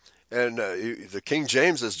meant. And the King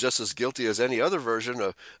James is just as guilty as any other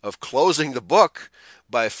version of closing the book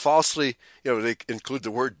by falsely, they include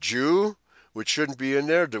the word Jew, which shouldn't be in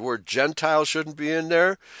there. The word Gentile shouldn't be in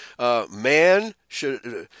there. Man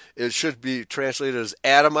it should be translated as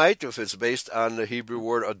Adamite if it's based on the Hebrew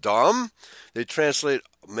word Adam. They translate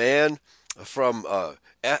man from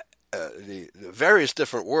the various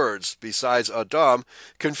different words besides Adam,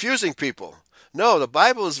 confusing people. No, the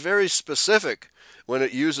Bible is very specific when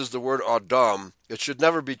it uses the word Adam. It should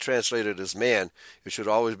never be translated as man. It should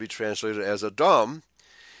always be translated as Adam.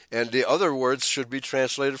 And the other words should be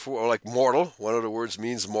translated for, like mortal. One of the words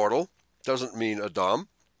means mortal. Doesn't mean Adam.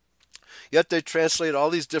 Yet they translate all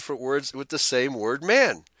these different words with the same word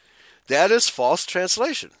man. That is false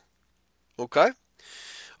translation. Okay?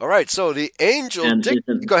 All right, so the angel...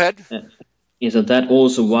 Go ahead. Isn't that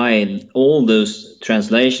also why all those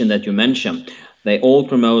translations that you mentioned, they all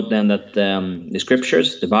promote then that the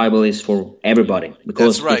scriptures, the Bible is for everybody?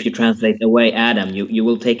 Because That's right. If you translate away Adam, you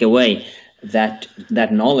will take away that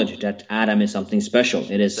knowledge that Adam is something special.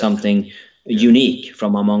 It is something unique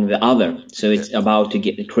from among the other. So it's about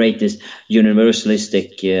to create this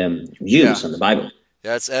universalistic views on the Bible.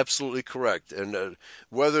 That's absolutely correct. And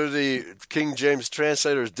whether the King James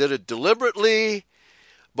translators did it deliberately,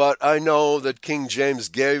 but I know that King James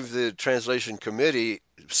gave the translation committee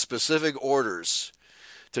specific orders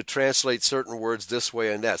to translate certain words this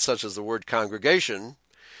way and that, such as the word congregation.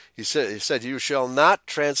 He said, you shall not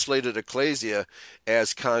translate it ecclesia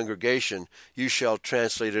as congregation. You shall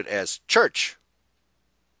translate it as church.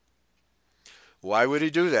 Why would he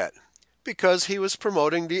do that? Because he was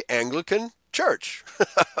promoting the Anglican Church.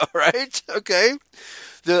 Right? Okay.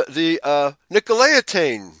 The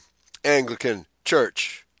Nicolaitan Anglican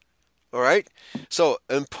Church. All right? So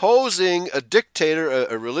imposing a dictator,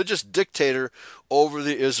 a religious dictator over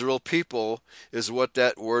the Israel people is what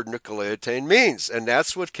that word Nicolaitan means. And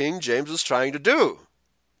that's what King James was trying to do.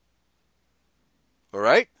 All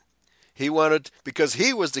right? He wanted, because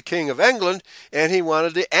he was the king of England, and he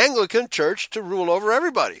wanted the Anglican Church to rule over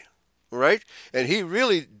everybody. All right? And he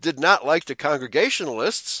really did not like the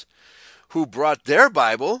Congregationalists who brought their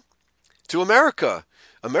Bible to America.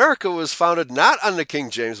 America was founded not on the King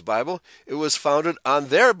James Bible. It was founded on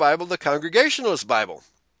their Bible, the Congregationalist Bible.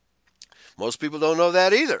 Most people don't know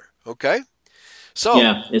that either. Okay? So,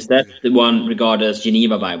 yeah, is that the one regarded as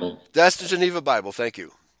Geneva Bible? That's the Geneva Bible, thank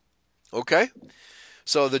you. Okay?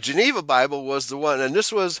 So the Geneva Bible was the one, and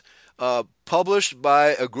this was published by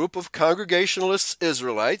a group of Congregationalist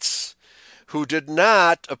Israelites who did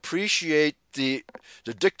not appreciate the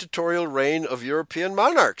dictatorial reign of European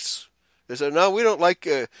monarchs. They said, "No, we don't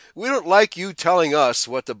like you telling us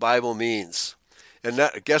what the Bible means."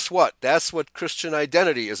 And guess what? That's what Christian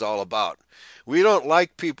identity is all about. We don't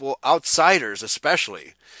like people, outsiders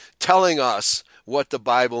especially, telling us what the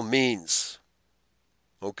Bible means.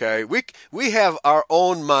 Okay? We have our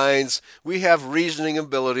own minds. We have reasoning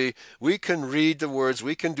ability. We can read the words.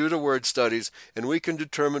 We can do the word studies. And we can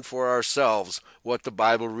determine for ourselves what the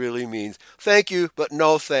Bible really means. Thank you, but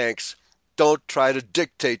no thanks. Don't try to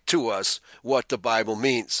dictate to us what the Bible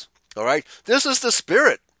means. All right? This is the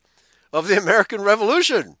spirit of the American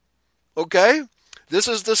Revolution. Okay? This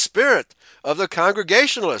is the spirit of the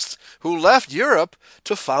Congregationalists who left Europe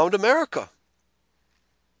to found America.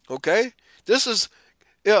 Okay? This is,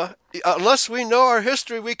 unless we know our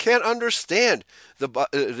history, we can't understand the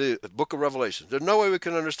book of Revelation. There's no way we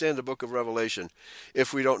can understand the book of Revelation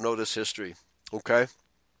if we don't know this history. Okay?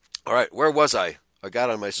 All right, where was I? I got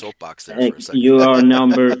on my soapbox there for a second. You are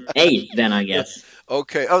number 8 then, I guess.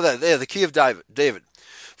 Okay. Oh, the key of David.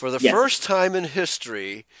 For the first time in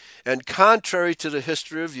history, and contrary to the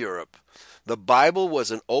history of Europe, The Bible was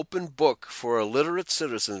an open book for illiterate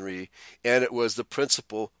citizenry, and it was the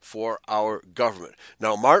principle for our government.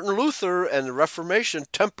 Now, Martin Luther and the Reformation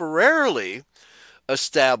temporarily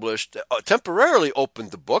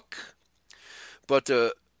opened the book, but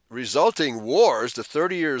the resulting wars, the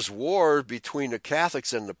 30 Years' War between the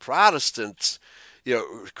Catholics and the Protestants,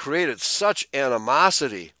 created such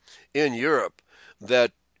animosity in Europe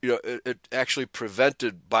that it actually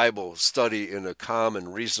prevented Bible study in a calm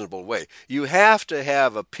and reasonable way. You have to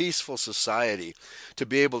have a peaceful society to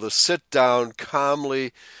be able to sit down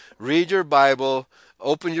calmly, read your Bible,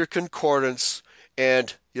 open your concordance,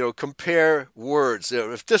 and compare words.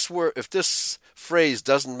 If this phrase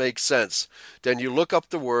doesn't make sense, then you look up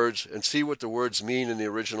the words and see what the words mean in the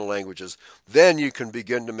original languages. Then you can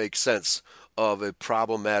begin to make sense of a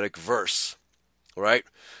problematic verse, right?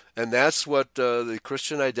 And that's what the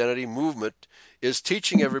Christian identity movement is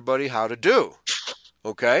teaching everybody how to do,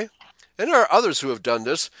 okay? And there are others who have done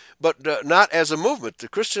this, but not as a movement. The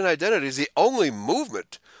Christian identity is the only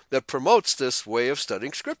movement that promotes this way of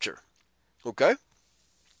studying Scripture, okay?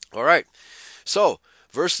 All right, so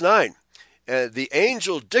verse 9. The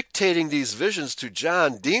angel dictating these visions to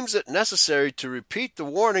John deems it necessary to repeat the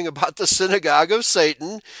warning about the synagogue of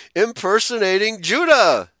Satan impersonating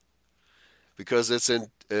Judah, because it's in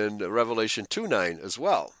Revelation 2:9 as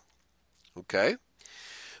well. Okay?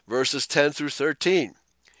 Verses 10 through 13.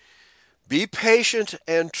 Be patient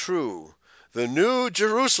and true. The new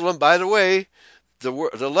Jerusalem, by the way, the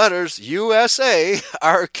letters USA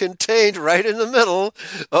are contained right in the middle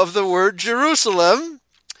of the word Jerusalem.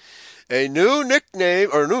 A new nickname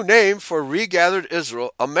or new name for regathered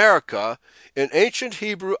Israel, America. In ancient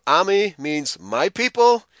Hebrew, Ami means my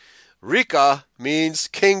people. Rika means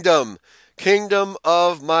kingdom. Kingdom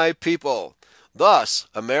of my people. Thus,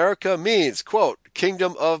 America means, quote,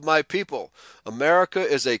 kingdom of my people. America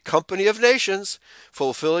is a company of nations,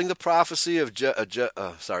 fulfilling the prophecy of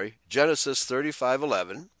Genesis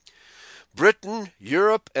 35:11. Britain,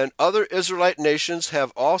 Europe, and other Israelite nations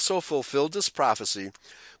have also fulfilled this prophecy,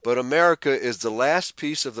 but America is the last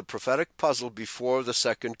piece of the prophetic puzzle before the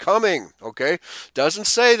second coming. Okay? Doesn't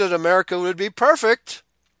say that America would be perfect.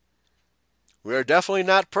 We are definitely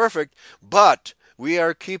not perfect, but we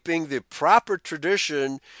are keeping the proper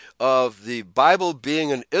tradition of the Bible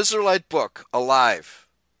being an Israelite book alive.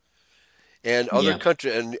 And other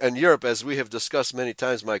countries, and Europe, as we have discussed many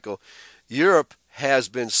times, Michael, Europe has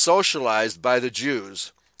been socialized by the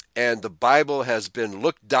Jews, and the Bible has been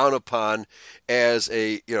looked down upon as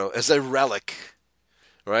a relic,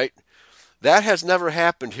 right? That has never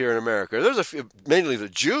happened here in America. Mainly the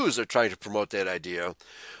Jews are trying to promote that idea,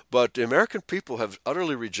 but the American people have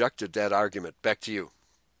utterly rejected that argument. Back to you.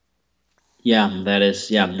 That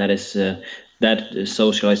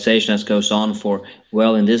socialization that goes on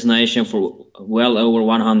in this nation for well over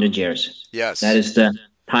 100 years. Yes. That is the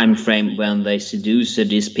time frame when they seduce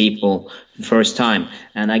these people the first time.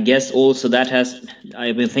 And I guess also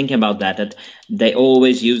I've been thinking about that they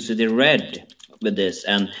always use the red with this,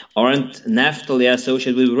 and aren't Naphtali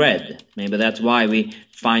associated with red? Maybe that's why we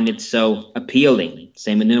find it so appealing.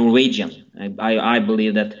 Same in Norwegian. I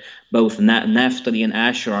believe that both Naphtali and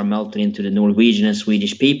Asher are melted into the Norwegian and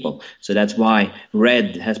Swedish people. So that's why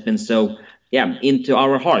red has been so into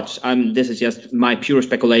our hearts. This is just my pure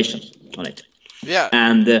speculation on it. Yeah.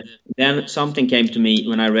 And then something came to me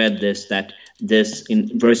when I read this, that this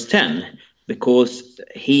in verse 10, because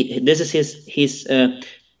this is his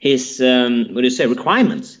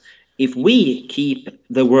requirements. If we keep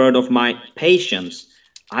the word of my patience,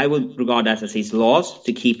 I would regard that as his laws,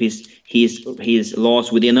 to keep his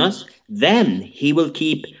laws within us. Then he will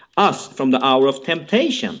keep us from the hour of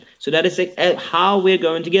temptation. So that is how we're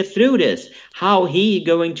going to get through this, how he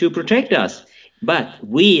going to protect us. But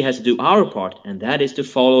we have to do our part, and that is to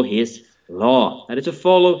follow his law. That is to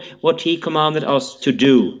follow what he commanded us to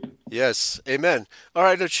do. Yes, amen. All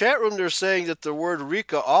right, in the chat room they're saying that the word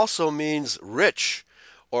Rika also means rich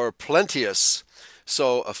or plenteous.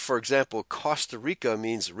 So, for example, Costa Rica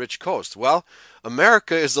means rich coast. Well,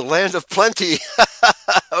 America is the land of plenty.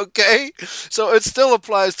 Okay? So it still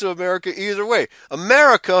applies to America either way.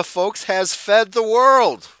 America, folks, has fed the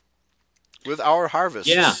world with our harvests.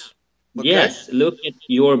 Yeah. Okay? Yes, look at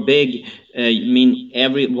your big. Your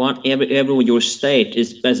state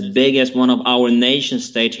is as big as one of our nation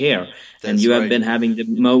state here, and you have been having the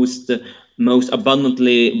most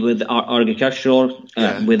abundantly with our agricultural,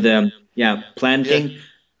 planting.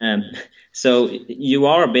 So you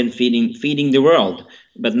are been feeding the world,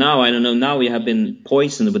 but now I don't know. Now we have been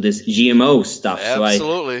poisoned with this GMO stuff.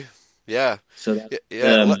 Absolutely,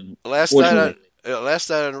 Last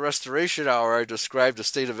night on Restoration Hour, I described the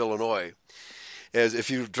state of Illinois. As if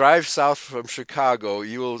you drive south from Chicago,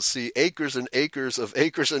 you will see acres and acres of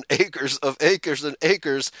acres and acres of acres and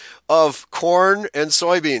acres of corn and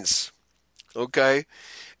soybeans. Okay,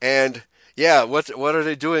 and yeah, what are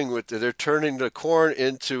they doing with it? They're turning the corn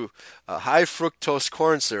into high fructose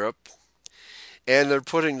corn syrup, and they're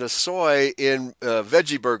putting the soy in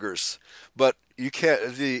veggie burgers. But you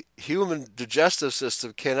can't. The human digestive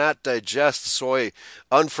system cannot digest soy,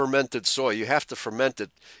 unfermented soy. You have to ferment it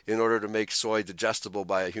in order to make soy digestible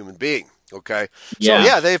by a human being. Okay, so Yeah.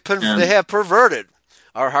 yeah, they Um, have perverted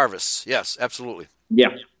our harvests. Yes, absolutely.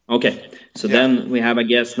 yeah. Okay. So Yeah. then we have, I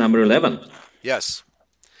guess, number 11. Yes.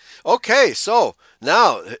 Okay, so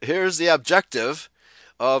now here's the objective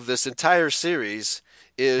of this entire series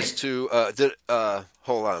is to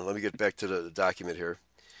hold on, let me get back to the document here.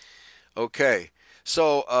 Okay,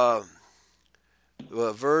 so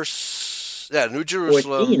verse New 14,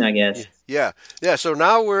 Jerusalem. I guess. Yeah, yeah. So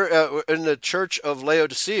now we're in the Church of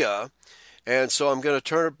Laodicea, and so I'm going to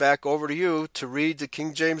turn it back over to you to read the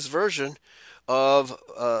King James version of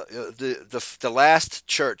the last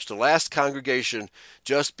church, the last congregation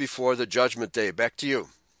just before the judgment day. Back to you.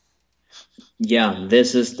 Yeah,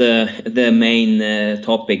 this is the main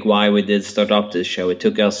topic why we did start up this show. It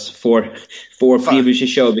took us four Fine. previous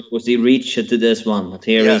show because we reached to this one. But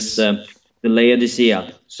here is Yes. the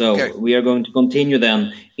Laodicea. So Okay. we are going to continue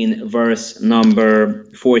then in verse number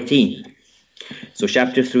 14. So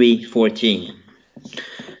chapter 3, 14.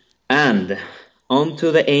 And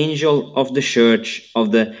unto the angel of the church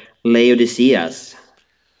of the Laodiceas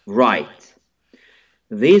write,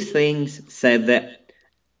 these things said the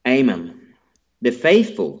Amen, the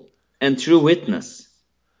faithful and true witness,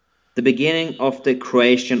 the beginning of the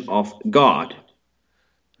creation of God.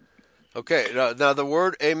 Okay. Now the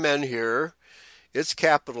word "amen" here, it's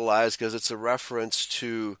capitalized because it's a reference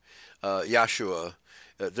to Yahshua,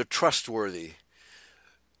 the trustworthy.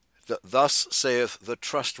 Thus saith the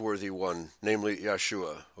trustworthy one, namely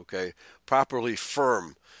Yeshua. Okay, properly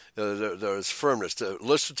firm. There is firmness.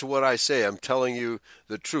 Listen to what I say. I'm telling you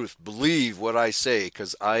the truth. Believe what I say,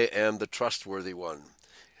 because I am the trustworthy one,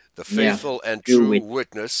 the Yeah, faithful and true true witness.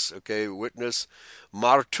 witness. Okay, witness,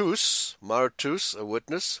 martus, a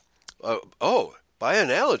witness. By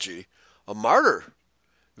analogy, a martyr.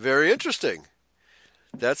 Very interesting.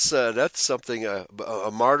 That's something.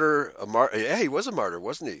 A martyr. Yeah, he was a martyr,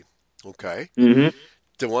 wasn't he? Okay. Hmm.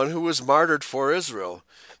 The one who was martyred for Israel,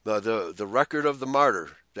 the record of the martyr.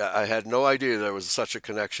 I had no idea there was such a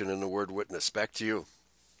connection in the word witness. Back to you.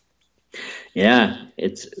 Yeah,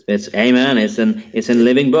 it's Amen. It's a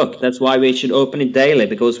living book. That's why we should open it daily,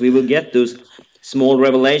 because we will get those small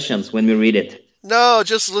revelations when we read it. No,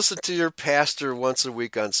 just listen to your pastor once a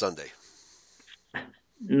week on Sunday.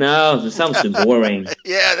 No, that sounds too boring.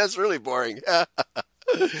 Yeah, that's really boring.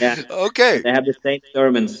 Yeah, Okay. they have the same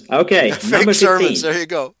sermons. Okay, Fake number sermons. 15. There you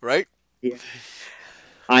go. Right? Yeah.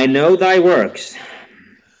 I know thy works,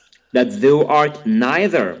 that thou art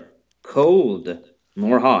neither cold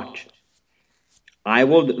nor hot. I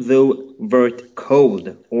would thou wert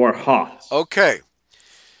cold or hot. Okay.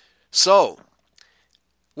 So,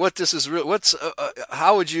 what this is real?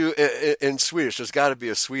 How would you in Swedish? There's got to be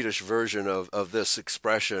a Swedish version of this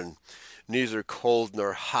expression, neither cold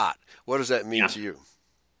nor hot. What does that mean Yeah, to you?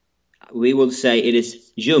 we would say it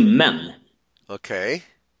is ljummen. Okay,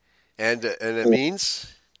 and it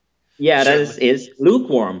means Yeah, that is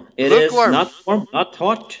lukewarm. It is lukewarm. not warm, not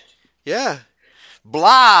hot. Yeah,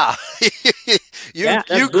 blah. Yeah,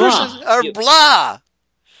 You that's blah. Christians are blah,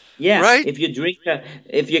 Yeah, right? if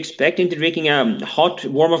you expect him to drinking a hot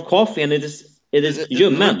warm of coffee and it is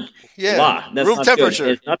ljummen. Yeah, Blah, that's room not good. temperature.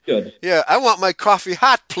 It's not good. Yeah, I want my coffee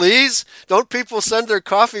hot, please. Don't people send their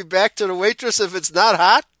coffee back to the waitress if it's not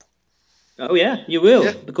hot? Oh yeah, you will,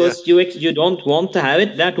 Yeah, yeah. because you don't want to have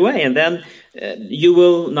it that way, and then you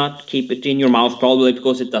will not keep it in your mouth probably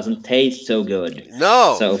because it doesn't taste so good.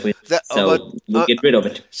 No, but So you get rid of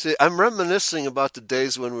it. see, I'm reminiscing about the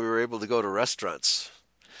days when we were able to go to restaurants.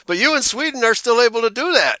 But you in Sweden are still able to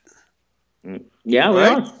do that, Yeah, we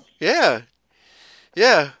right? are. Yeah,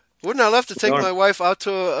 yeah. Wouldn't I love to We take are. my wife out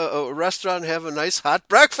to a restaurant and have a nice hot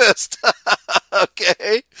breakfast?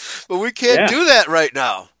 Okay, but we can't Yeah. do that right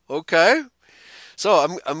now. Okay,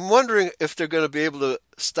 so I'm wondering if they're going to be able to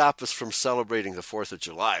stop us from celebrating the 4th of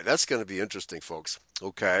July. That's going to be interesting, folks.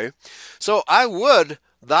 Okay, so I would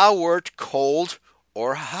thou wert cold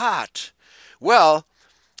or hot. Well,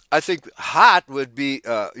 I think hot would be,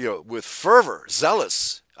 with fervor,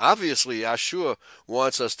 zealous. Obviously, Yeshua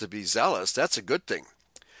wants us to be zealous. That's a good thing.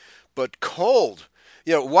 But cold,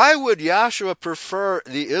 why would Yahshua prefer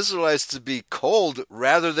the Israelites to be cold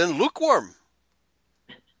rather than lukewarm?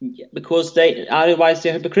 because they otherwise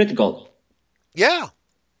they're hypocritical. Yeah,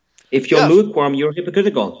 If you're yeah, lukewarm, you're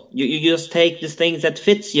hypocritical. You just take the things that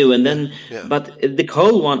fits you, and yeah, then. yeah. But the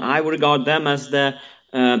cold one, I would regard them as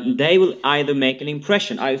they will either make an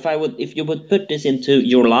impression. If you would put this into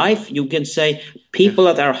your life, you can say Yeah. people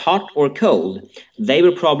that are hot or cold, they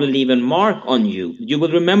will probably leave a mark on you. You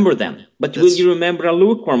will remember them, but will That's you remember a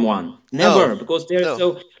lukewarm one? no, Never, because they're no.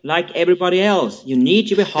 so like everybody else. You need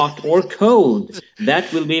to be hot or cold.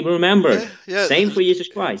 That will be Yeah, remembered. yeah. Same for Jesus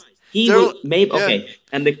Christ. He They're will maybe yeah, okay,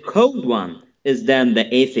 and the cold one is then the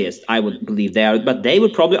atheist. I would believe they are, but they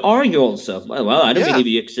would probably argue also. Well, I don't yeah. believe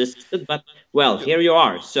you existed, but well, here you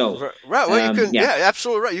are. So, Right. Well, you can. yeah, Yeah,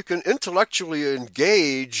 absolutely right. You can intellectually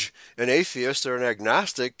engage an atheist or an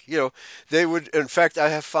agnostic. They would. In fact, I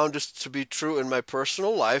have found this to be true in my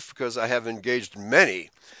personal life because I have engaged many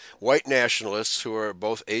white nationalists who are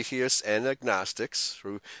both atheists and agnostics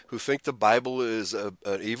who think the Bible is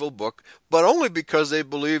an evil book, but only because they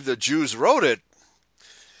believe the Jews wrote it.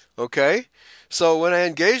 Okay, so when I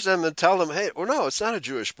engage them and tell them, hey, well, no, it's not a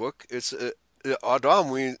Jewish book. It's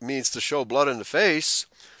Adam means to show blood in the face.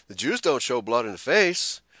 The Jews don't show blood in the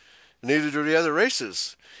face. Neither do the other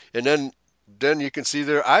races. And then you can see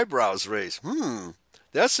their eyebrows raise.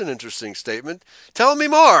 That's an interesting statement. Tell me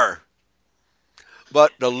more.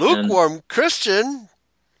 But the and lukewarm Christian,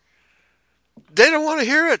 they don't want to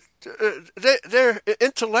hear it. They're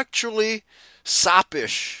intellectually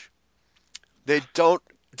soppish. They don't.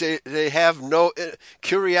 They have no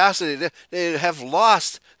curiosity. They have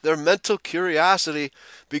lost their mental curiosity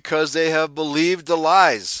because they have believed the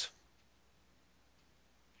lies.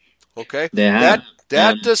 Okay, they have.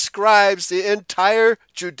 that describes the entire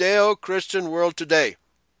Judeo-Christian world today.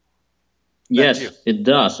 Back to you. Yes, it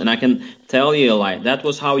does. And I can tell you, Eli, that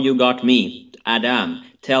was how you got me, Adam.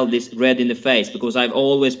 Tell this red in the face because I've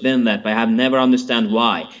always been that, but I have never understand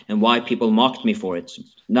why and why people mocked me for it.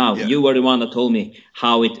 Now, Yeah. you were the one that told me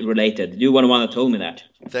how it related. You were the one that told me that.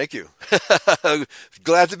 Thank you.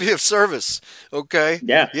 Glad to be of service. Okay.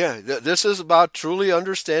 Yeah. Yeah, this is about truly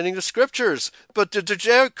understanding the scriptures. But the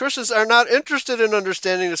Judeo Christians are not interested in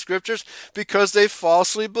understanding the scriptures because they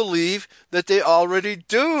falsely believe that they already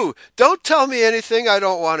do. Don't tell me anything I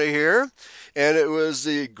don't want to hear. And it was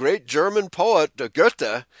the great German poet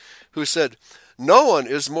Goethe who said, no one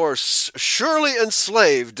is more surely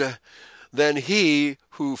enslaved than he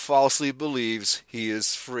who falsely believes he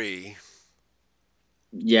is free.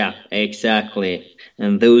 Yeah, exactly.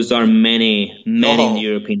 And those are many in the Oh,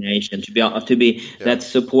 European nation to be yeah, that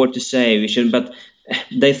support to say we should, but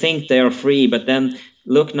they think they are free. But then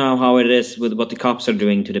look now how it is with what the cops are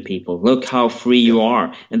doing to the people. Look how free yeah, you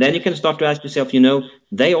are, and then yeah, you can start to ask yourself,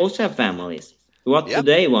 they also have families. What do yep,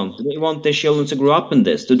 they want? Do they want their children to grow up in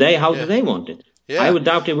this? How do yeah, they want it? I yeah. would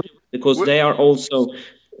doubt it would because We're, they are also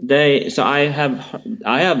they. So I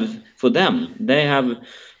have for them they have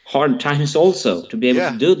hard times also to be able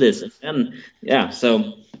to yeah. do this. And yeah,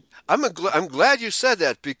 so I'm glad you said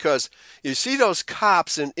that because you see those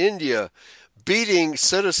cops in India beating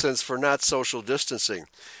citizens for not social distancing.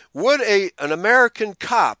 Would an American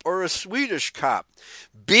cop or a Swedish cop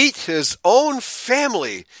beat his own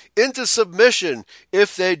family into submission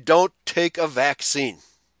if they don't take a vaccine?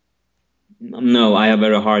 no, I have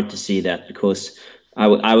very hard to see that because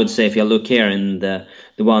I would say if you look here in the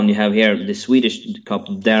one you have here, the Swedish cop,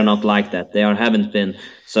 they're not like that. They haven't been.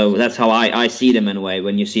 So that's how I see them anyway.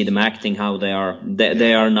 When you see them acting, how they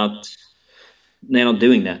Yeah, are not they're not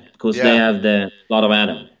doing that because they yeah, have the blood of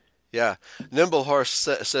Adam. yeah.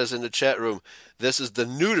 Nimblehorse says in the chat room, this is the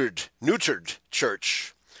neutered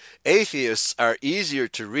church. Atheists are easier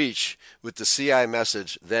to reach with the CI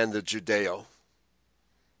message than the Judeo.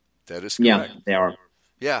 That is Yeah, correct. they are.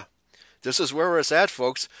 Yeah. This is where we're at,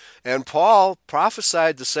 folks. And Paul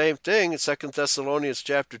prophesied the same thing in 2 Thessalonians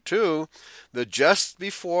chapter 2, that just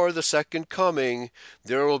before the second coming,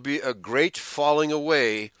 there will be a great falling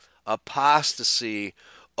away, apostasy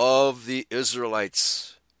of the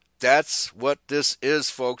Israelites. That's what this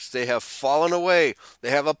is, folks. They have fallen away.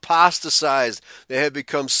 They have apostatized. They have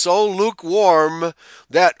become so lukewarm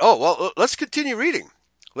that, let's continue reading.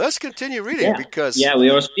 Let's continue reading Yeah, because, yeah, we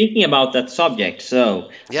are speaking about that subject. So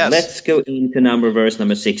yes, let's go into verse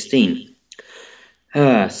number 16.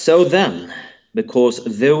 So then, because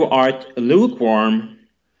thou art lukewarm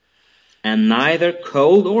and neither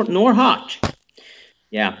cold nor hot,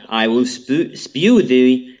 yeah, I will spew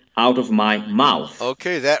thee out of my mouth.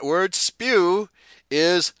 okay, that word spew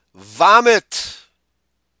is vomit.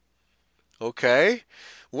 Okay?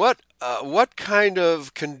 What kind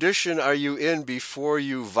of condition are you in before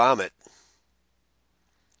you vomit?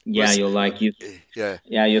 Yeah, you're like you. Yeah,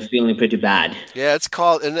 Yeah, you're feeling pretty bad. yeah. It's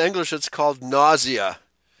called in English. It's called nausea.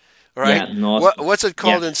 Right? Yeah, not. What's it Yeah.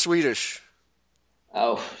 called in Swedish?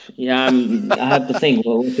 Oh, yeah. I have to think.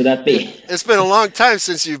 Well, what could that be? It's been a long time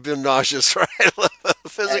since you've been nauseous, right?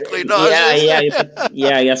 Physically Yeah, nauseous. yeah,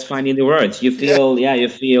 yeah. Just finding the words. You Yeah. feel. Yeah, you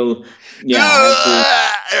feel. Yeah, I have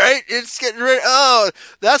to. Right? It's getting rid. Oh,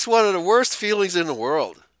 that's one of the worst feelings in the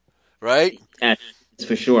world, right? Yeah, it's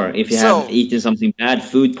for sure. If you have So eaten something bad,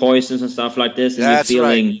 food poisons and stuff like this, and that's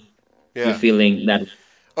right. you're Yeah. feeling that.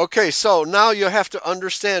 Okay, so now you have to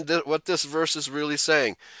understand what this verse is really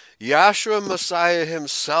saying. Yahshua Messiah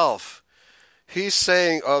himself, he's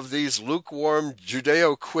saying of these lukewarm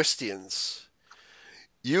Judeo-Christians,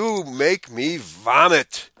 you make me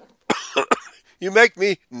vomit. You make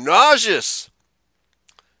me nauseous,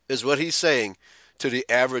 is what he's saying to the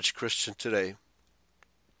average Christian today.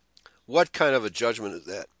 What kind of a judgment is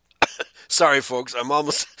that? Sorry, folks, I'm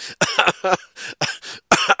almost.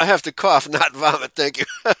 I have to cough, not vomit. Thank you.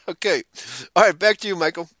 Okay. All right, back to you,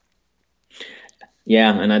 Michael.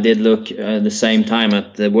 Yeah, and I did look at the same time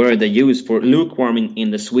at the word they use for lukewarm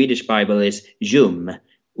in the Swedish Bible is ljum.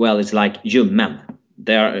 Well, it's like ljummen.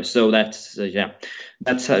 There, so that's yeah,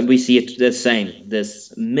 that's how we see it the same.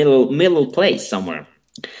 This middle place somewhere.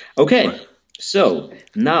 Okay, Right. so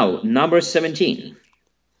now number 17.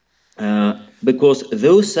 Because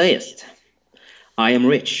thou sayest, I am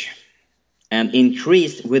rich, and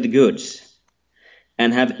increased with goods,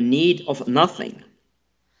 and have need of nothing,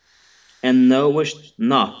 and knowest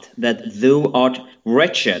not that thou art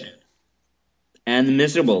wretched, and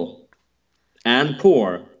miserable, and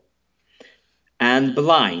poor, and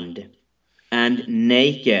blind, and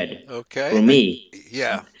naked. Okay. For me,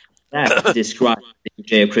 Yeah, that describes the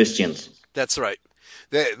Judeo-Christians. that's right.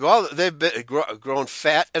 They've grown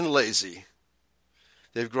fat and lazy.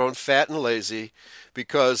 They've grown fat and lazy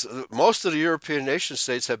because most of the European nation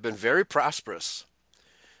states have been very prosperous,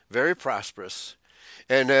 very prosperous.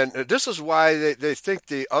 And then this is why they think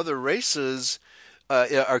the other races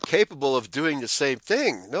are capable of doing the same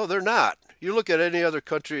thing. No, they're not. You look at any other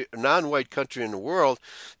country, non-white country in the world,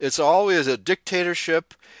 it's always a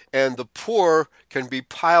dictatorship, and the poor can be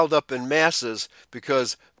piled up in masses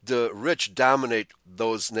because the rich dominate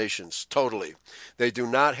those nations totally. They do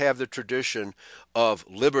not have the tradition of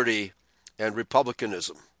liberty and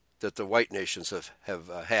republicanism that the white nations have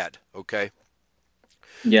had. Okay.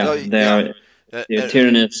 No, Yeah, yeah. they're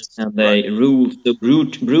tyrannous and Right. they rule so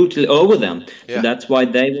brutally over them. So Yeah. that's why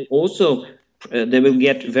they will also they will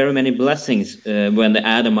get very many blessings when the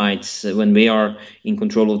Adamites when we are in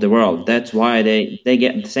control of the world. That's why they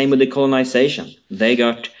get the same with the colonization. They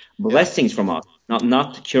got Yeah. blessings from us,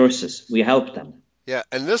 not curses. We help them. Yeah,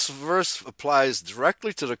 and this verse applies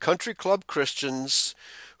directly to the country club Christians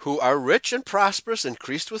who are rich and prosperous,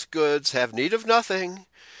 increased with goods, have need of nothing,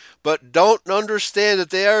 but don't understand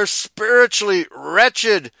that they are spiritually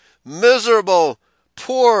wretched, miserable,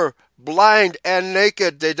 poor, blind, and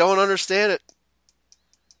naked. They don't understand it.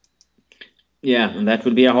 Yeah, and that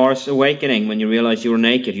will be a harsh awakening when you realize you're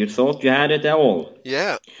naked. You thought you had it all.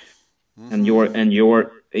 Yeah. And Mm-hmm.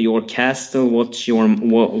 your castle was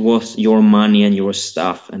your money and your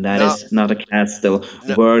stuff, and that Now, is not a castle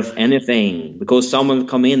no, worth anything because someone will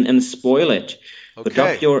come in and spoil it. Put up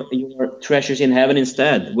okay. your treasures in heaven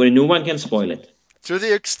instead, where no one can spoil it. To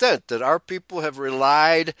the extent that our people have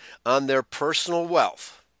relied on their personal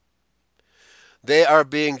wealth, they are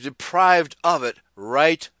being deprived of it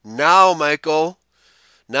right now, Michael.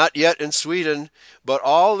 Not yet in Sweden, but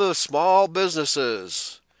all the small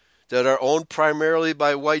businesses that are owned primarily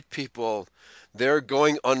by white people, they're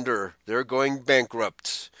going under. They're going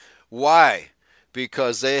bankrupt. Why?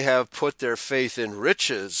 Because they have put their faith in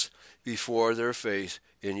riches before their faith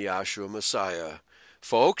in Yahshua Messiah.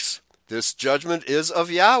 Folks, this judgment is of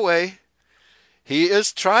Yahweh. He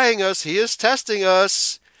is trying us. He is testing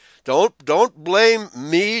us. Don't blame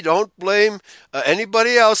me. Don't blame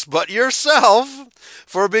anybody else but yourself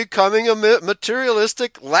for becoming a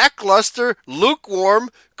materialistic, lackluster, lukewarm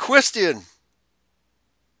Christian.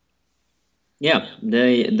 Yeah,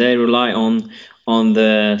 they rely on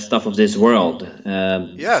the stuff of this world.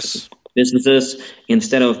 Yes. Businesses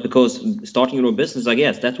instead of because starting your business, I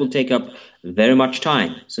guess that will take up very much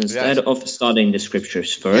time. So instead Yes. of studying the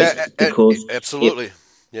scriptures Yeah. first, because if Absolutely.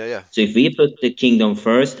 Yeah. Yeah. so if we put the kingdom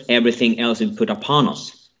first, everything else will put upon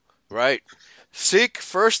us. Right. Seek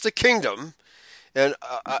first the kingdom, and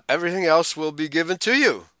everything else will be given to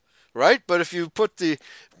you. Right? But if you put the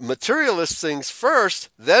materialist things first,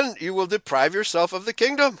 then you will deprive yourself of the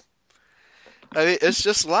kingdom. I mean, it's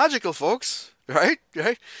just logical, folks. Right,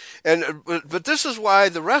 right, and but this is why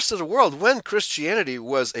the rest of the world, when Christianity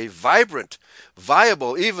was a vibrant,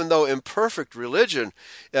 viable, even though imperfect religion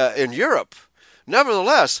in Europe,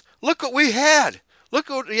 nevertheless, look what we had. Look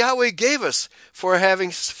what Yahweh gave us for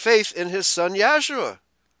having faith in His Son Yahshua,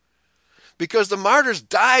 because the martyrs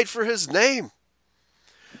died for His name.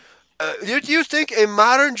 Do you think a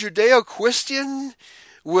modern Judeo-Christian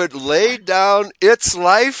would lay down its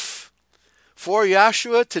life for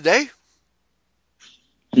Yahshua today?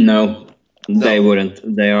 No, they No.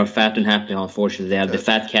 wouldn't. They are fat and happy, unfortunately. They have the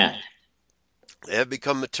fat cat. They have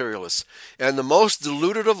become materialists. And the most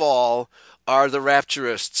deluded of all are the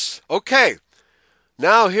rapturists. Okay,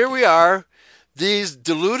 now here we are. These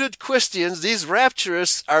deluded Christians, these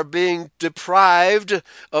rapturists, are being deprived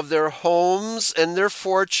of their homes and their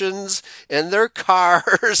fortunes and their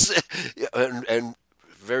cars and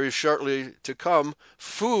very shortly to come,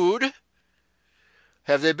 food.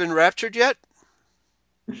 Have they been raptured yet?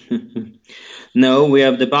 No, we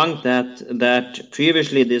have debunked that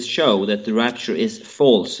previously this show that the rapture is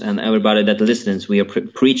false, and everybody that listens, we are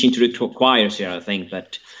preaching to the choirs here, I think,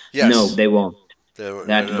 but no, Yes. they won't. No,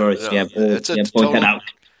 That verse no. we have pointed out.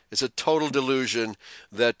 It's a total delusion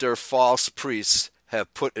that their false priests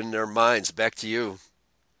have put in their minds. Back to you.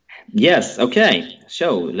 Yes, okay.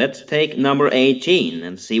 So let's take number 18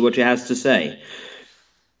 and see what he has to say.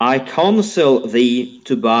 I counsel thee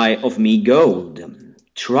to buy of me gold,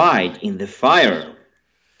 tried in the fire,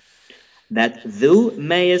 that thou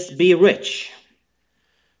mayest be rich,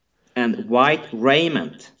 and white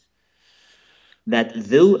raiment, that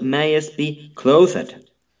thou mayest be clothed,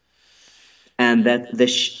 and that the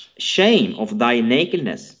shame of thy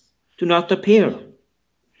nakedness do not appear,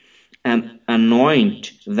 and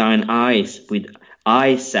anoint thine eyes with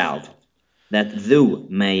eye salve, that thou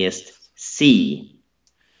mayest see.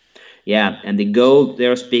 Yeah, and the gold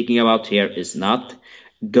they're speaking about here is not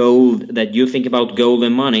gold that you think about gold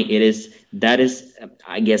and money. That is,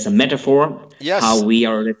 I guess, a metaphor. Yes. How we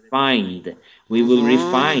are refined. We will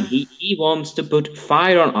refine. He wants to put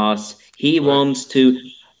fire on us. He wants to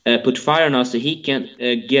put fire on us so he can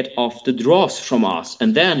get off the dross from us,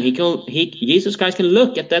 and then Jesus Christ can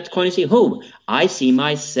look at that coin and say, "Oh, I see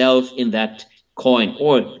myself in that coin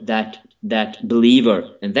or that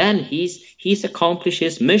believer," and then he's accomplished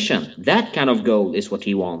his mission. That kind of goal is what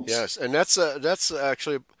he wants. Yes, and that's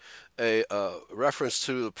actually a reference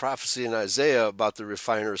to the prophecy in Isaiah about the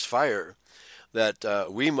refiner's fire, that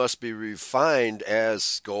we must be refined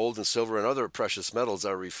as gold and silver and other precious metals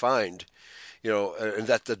are refined, and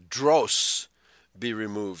that the dross be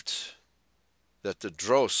removed. That the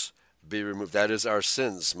dross be removed. That is, our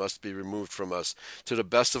sins must be removed from us. To the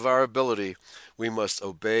best of our ability, we must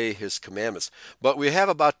obey His commandments. But we have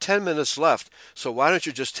about 10 minutes left, so why don't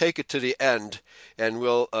you just take it to the end, and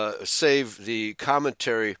we'll save the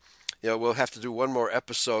commentary. We'll have to do one more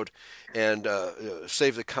episode and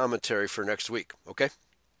save the commentary for next week. Okay?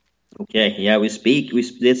 Okay. Yeah,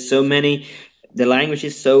 there's so many. The language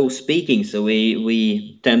is so speaking, so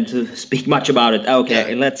we tend to speak much about it.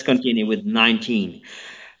 Okay, Let's continue with 19.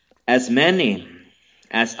 As many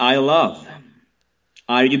as I love,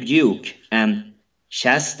 I rebuke and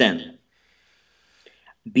chasten.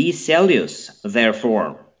 Be zealous,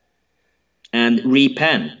 therefore, and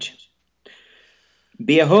repent.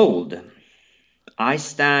 Behold, I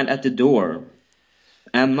stand at the door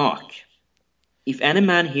and knock. If any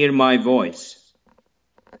man hear my voice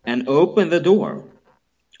and open the door,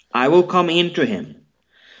 I will come into him,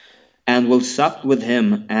 and will sup with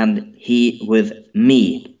him, and he with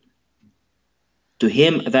me. To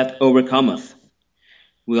him that overcometh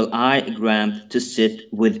will I grant to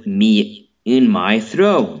sit with me in my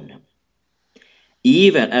throne,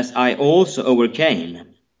 even as I also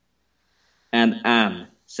overcame, and am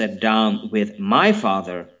set down with my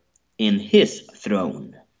Father in his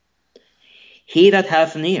throne. He that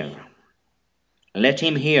hath an ear, let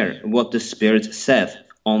him hear what the Spirit saith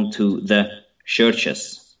unto the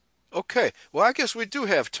churches. Okay. Well, I guess we do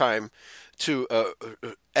have time to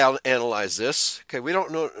analyze this. Okay, we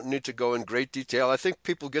don't need to go in great detail. I think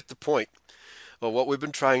people get the point of what we've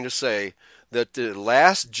been trying to say, that the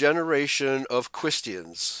last generation of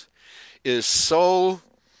Christians is so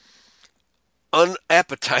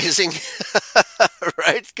unappetizing,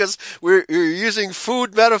 right? Because we're using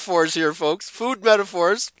food metaphors here, folks. Food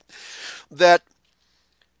metaphors that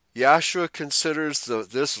Yahshua considers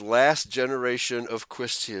this last generation of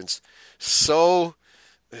Christians so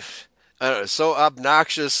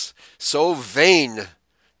obnoxious, so vain.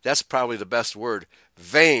 That's probably the best word,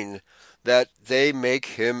 vain, that they make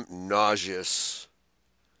him nauseous.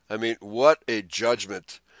 I mean, what a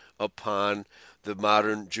judgment upon the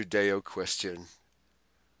modern Judeo-Christian.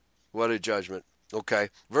 What a judgment. Okay,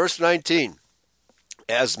 verse 19.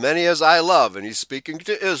 As many as I love, and he's speaking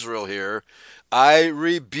to Israel here, I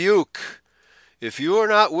rebuke. If you are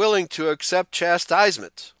not willing to accept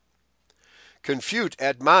chastisement, confute,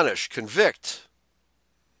 admonish, convict,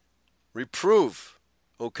 reprove,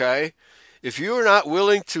 okay? If you are not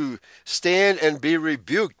willing to stand and be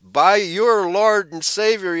rebuked by your Lord and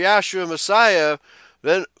Savior, Yahshua Messiah,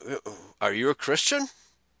 then are you a Christian?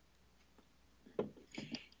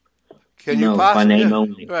 Can you No, by possibly? name Yeah,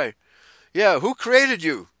 only. right. Yeah, who created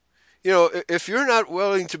you? You know, if you're not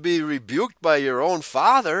willing to be rebuked by your own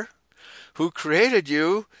Father, who created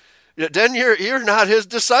you, then you're not his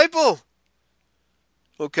disciple.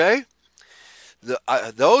 Okay?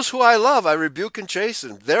 Those who I love, I rebuke and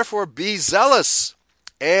chasten. Therefore, be zealous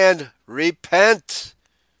and repent.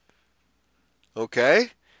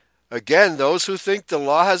 Okay? Again, those who think the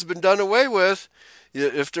law has been done away with,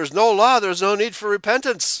 if there's no law, there's no need for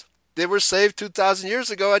repentance. They were saved 2,000 years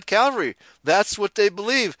ago at Calvary. That's what they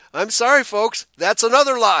believe. I'm sorry, folks. That's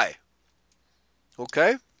another lie.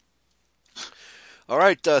 Okay? All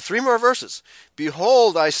right, 3 more verses.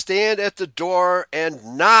 Behold, I stand at the door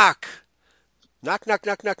and knock. Knock, knock,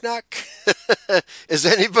 knock, knock, knock. Is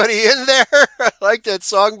anybody in there? I like that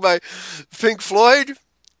song by Pink Floyd.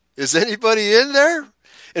 Is anybody in there?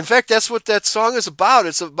 In fact, that's what that song is about.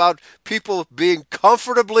 It's about people being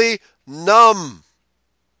comfortably numb.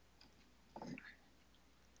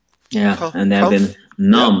 Yeah, and they have been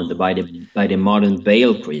numbed by the modern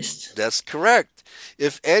Baal priest. That's correct.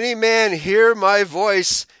 If any man hear my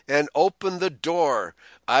voice and open the door,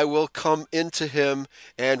 I will come into him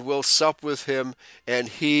and will sup with him and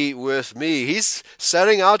he with me. He's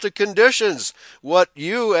setting out the conditions, what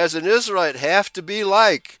you as an Israelite have to be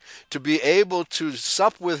like to be able to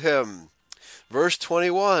sup with him. Verse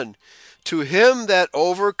 21, to him that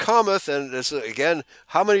overcometh, and this, again,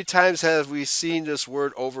 how many times have we seen this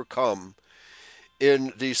word overcome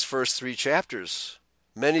in these first 3 chapters?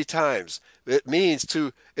 Many times. It means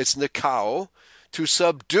it's nikao, to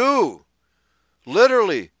subdue.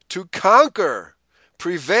 Literally, to conquer,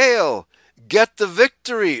 prevail, get the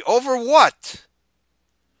victory. Over what?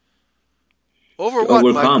 Over what,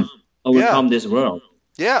 overcome. Michael? Overcome this world.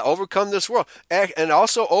 Yeah, overcome this world. And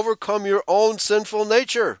also overcome your own sinful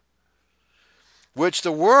nature, which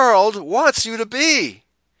the world wants you to be.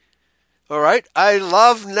 All right? I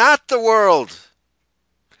love not the world.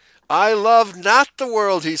 I love not the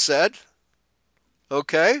world, he said.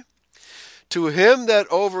 Okay? To him that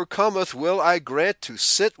overcometh will I grant to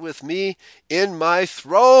sit with me in my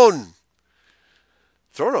throne.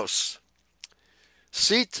 Thronos.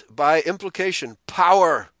 Seat by implication,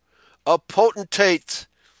 power, a potentate.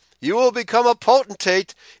 You will become a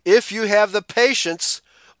potentate if you have the patience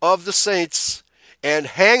of the saints and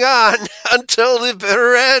hang on until the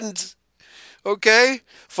bitter end. Okay?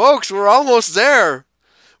 Folks, we're almost there.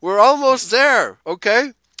 We're almost there.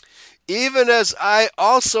 Okay? Even as I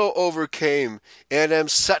also overcame and am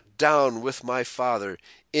set down with my Father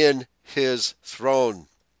in his throne.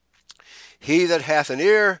 He that hath an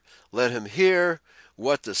ear, let him hear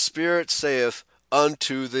what the Spirit saith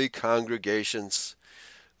unto the congregations.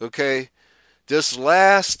 Okay? This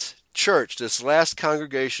last church, this last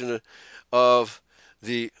congregation of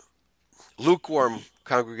the lukewarm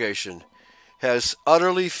congregation has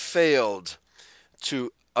utterly failed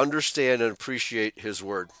to understand and appreciate his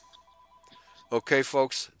word. Okay,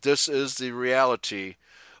 folks, this is the reality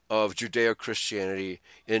of Judeo-Christianity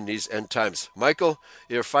in these end times. Michael,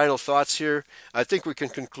 your final thoughts here? I think we can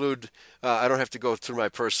conclude. I don't have to go through my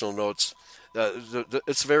personal notes.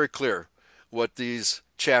 It's very clear what these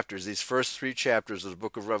chapters, these first 3 chapters of the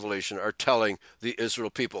book of Revelation are telling the Israel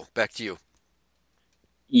people. Back to you.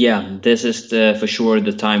 Yeah, this is for sure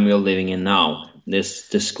the time we are living in now. This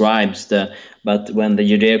describes but when the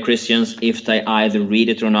Judeo-Christians, if they either read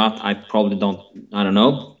it or not, I don't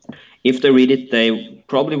know. If they read it, they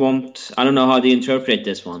probably won't, I don't know how they interpret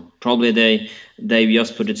this one. Probably they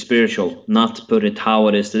just put it spiritual, not put it how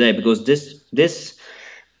it is today, because this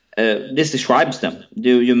describes them.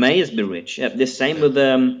 You may be rich. The same with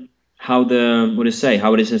how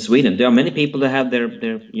it is in Sweden. There are many people that have their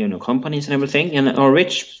companies and everything and are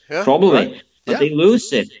rich, probably, right. But they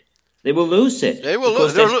lose it. They will lose it. They will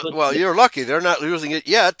lose. Well, you're lucky. They're not losing it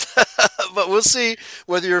yet. But we'll see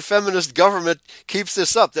whether your feminist government keeps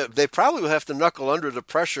this up. They probably will have to knuckle under the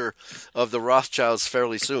pressure of the Rothschilds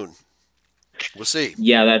fairly soon. We'll see.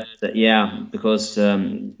 Yeah, because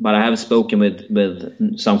but I have spoken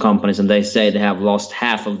with some companies and they say they have lost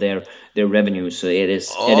half of their revenue, so it is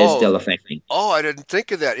still affecting. Oh, I didn't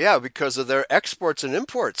think of that. Yeah, because of their exports and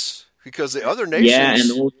imports. because the other Yeah, and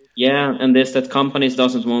nations. yeah, and this that companies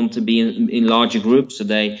doesn't want to be in larger groups, so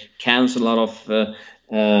they cancel a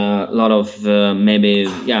lot of maybe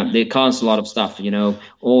yeah they cancel a lot of stuff. You know,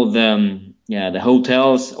 all the yeah the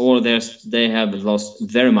hotels, all their they have lost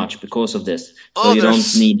very much because of this. So Oh, you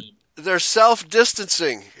don't need they're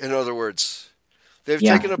self-distancing. In other words, they've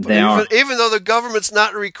taken yeah up they are. even though the government's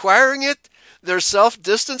not requiring it, they're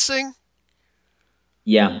self-distancing.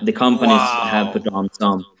 Yeah, the companies have Wow. put on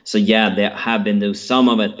some. So yeah, they have been doing some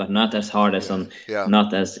of it, but not as hard as Yeah. on Yeah.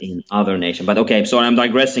 not as in other nations. But okay, sorry, I'm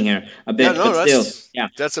digressing here a Yeah. bit, No, but still, yeah.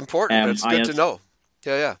 that's important. That's I good to just know.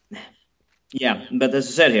 Yeah. Yeah. yeah, but as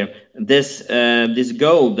I said here, this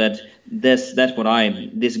goal that's what I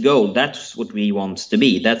this goal that's what we want to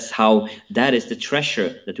be. That's how that is the treasure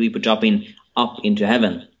that we put up into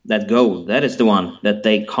heaven. That goal, that is the one that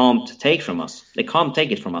they can't take from us. They can't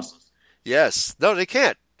take it from us. Yes. No, they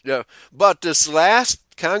can't. Yeah. But this last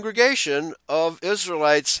congregation of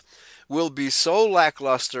Israelites will be so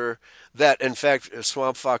lackluster that, in fact,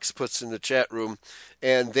 Swamp Fox puts in the chat room,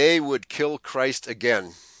 and they would kill Christ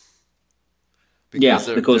again because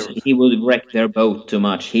Yeah, because they're he would wreck their boat too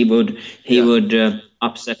much. He yeah, would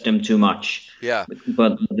upset them too much. yeah,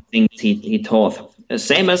 But the things he taught,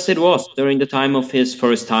 same as it was during the time of his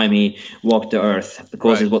first time he walked the earth,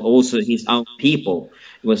 because right, it was also his own people.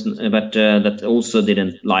 It was, but that also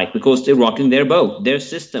didn't like because they're rocking their boat, their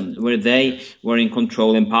system, where they yes, were in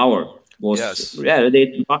control and power was yes. yeah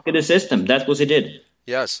they bucked the system. That's what he did.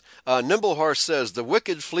 Yes. Nimble Horse says, the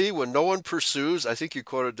wicked flee when no one pursues. I think you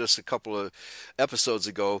quoted this a couple of episodes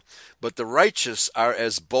ago. But the righteous are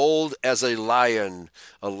as bold as a lion.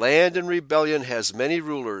 A land in rebellion has many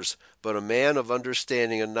rulers, but a man of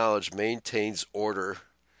understanding and knowledge maintains order.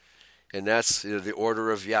 And that's the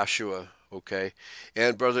order of Yahshua. Okay.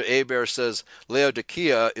 And Brother Aber says,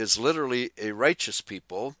 Laodicea is literally a righteous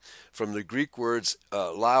people from the Greek words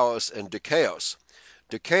laos and dikaios.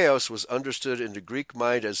 Dikaios was understood in the Greek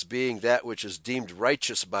mind as being that which is deemed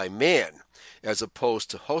righteous by man, as opposed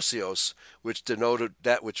to hosios, which denoted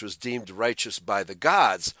that which was deemed righteous by the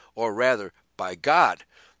gods, or rather by God.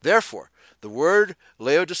 Therefore, the word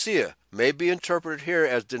Laodicea may be interpreted here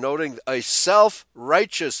as denoting a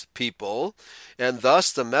self-righteous people, and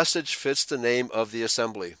thus the message fits the name of the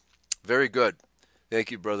assembly. Very good. Thank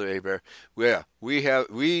you, Brother Aber. Yeah,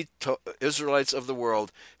 Israelites of the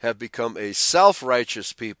world have become a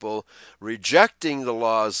self-righteous people, rejecting the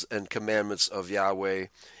laws and commandments of Yahweh,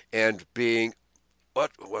 and being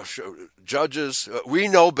what judges. We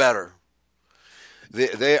know better.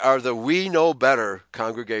 They are the we know better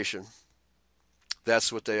congregation.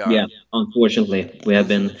 That's what they are. Yeah, unfortunately, we have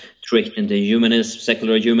Hmm. been tricked into humanism,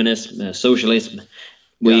 secular humanism, socialism.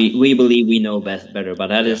 Yeah, We believe we know best better, but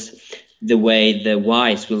that yeah, is the way the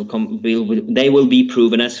wise will come. They will be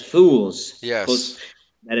proven as fools, because yes,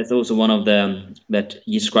 that is also one of the that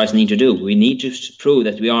Jesus Christ need to do. We need to prove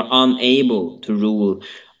that we are unable to rule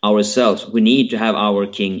ourselves. We need to have our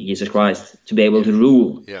King Jesus Christ to be able yeah, to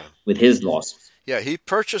rule yeah. with His laws. Yeah, he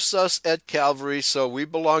purchased us at Calvary, so we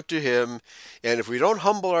belong to him. And if we don't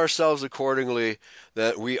humble ourselves accordingly,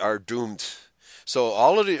 then we are doomed. So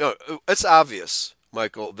all of the, it's obvious,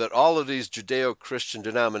 Michael, that all of these Judeo-Christian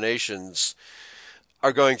denominations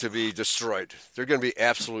are going to be destroyed. They're going to be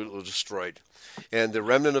absolutely destroyed. And the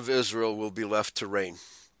remnant of Israel will be left to reign.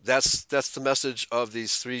 That's the message of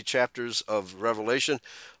these 3 chapters of Revelation.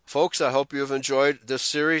 Folks, I hope you have enjoyed this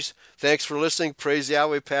series. Thanks for listening. Praise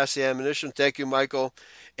Yahweh, pass the ammunition. Thank you, Michael.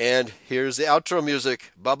 And here's the outro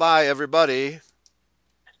music. Bye bye, everybody.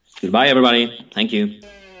 Goodbye, everybody. Thank you.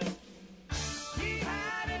 He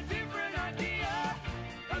had a different idea,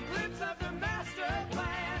 a glimpse of the master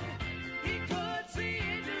plan. He could see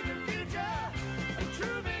into the future, a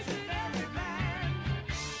true visionary man.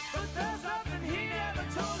 But there's something he never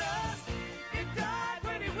told us. It died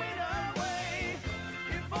when he went away.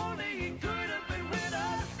 If only he could have been with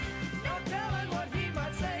us, no telling what he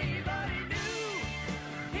might say. But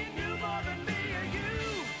he knew more than me or you.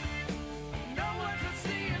 No one could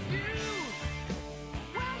see his view.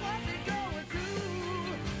 Where was he going to?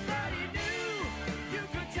 But he knew. You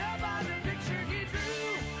could tell by the picture he drew.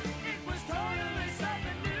 It was totally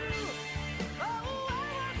something new. Oh, where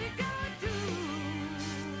was he going to?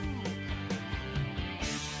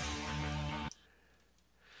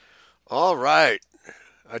 All right.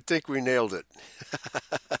 I think we nailed it.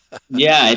 Yeah,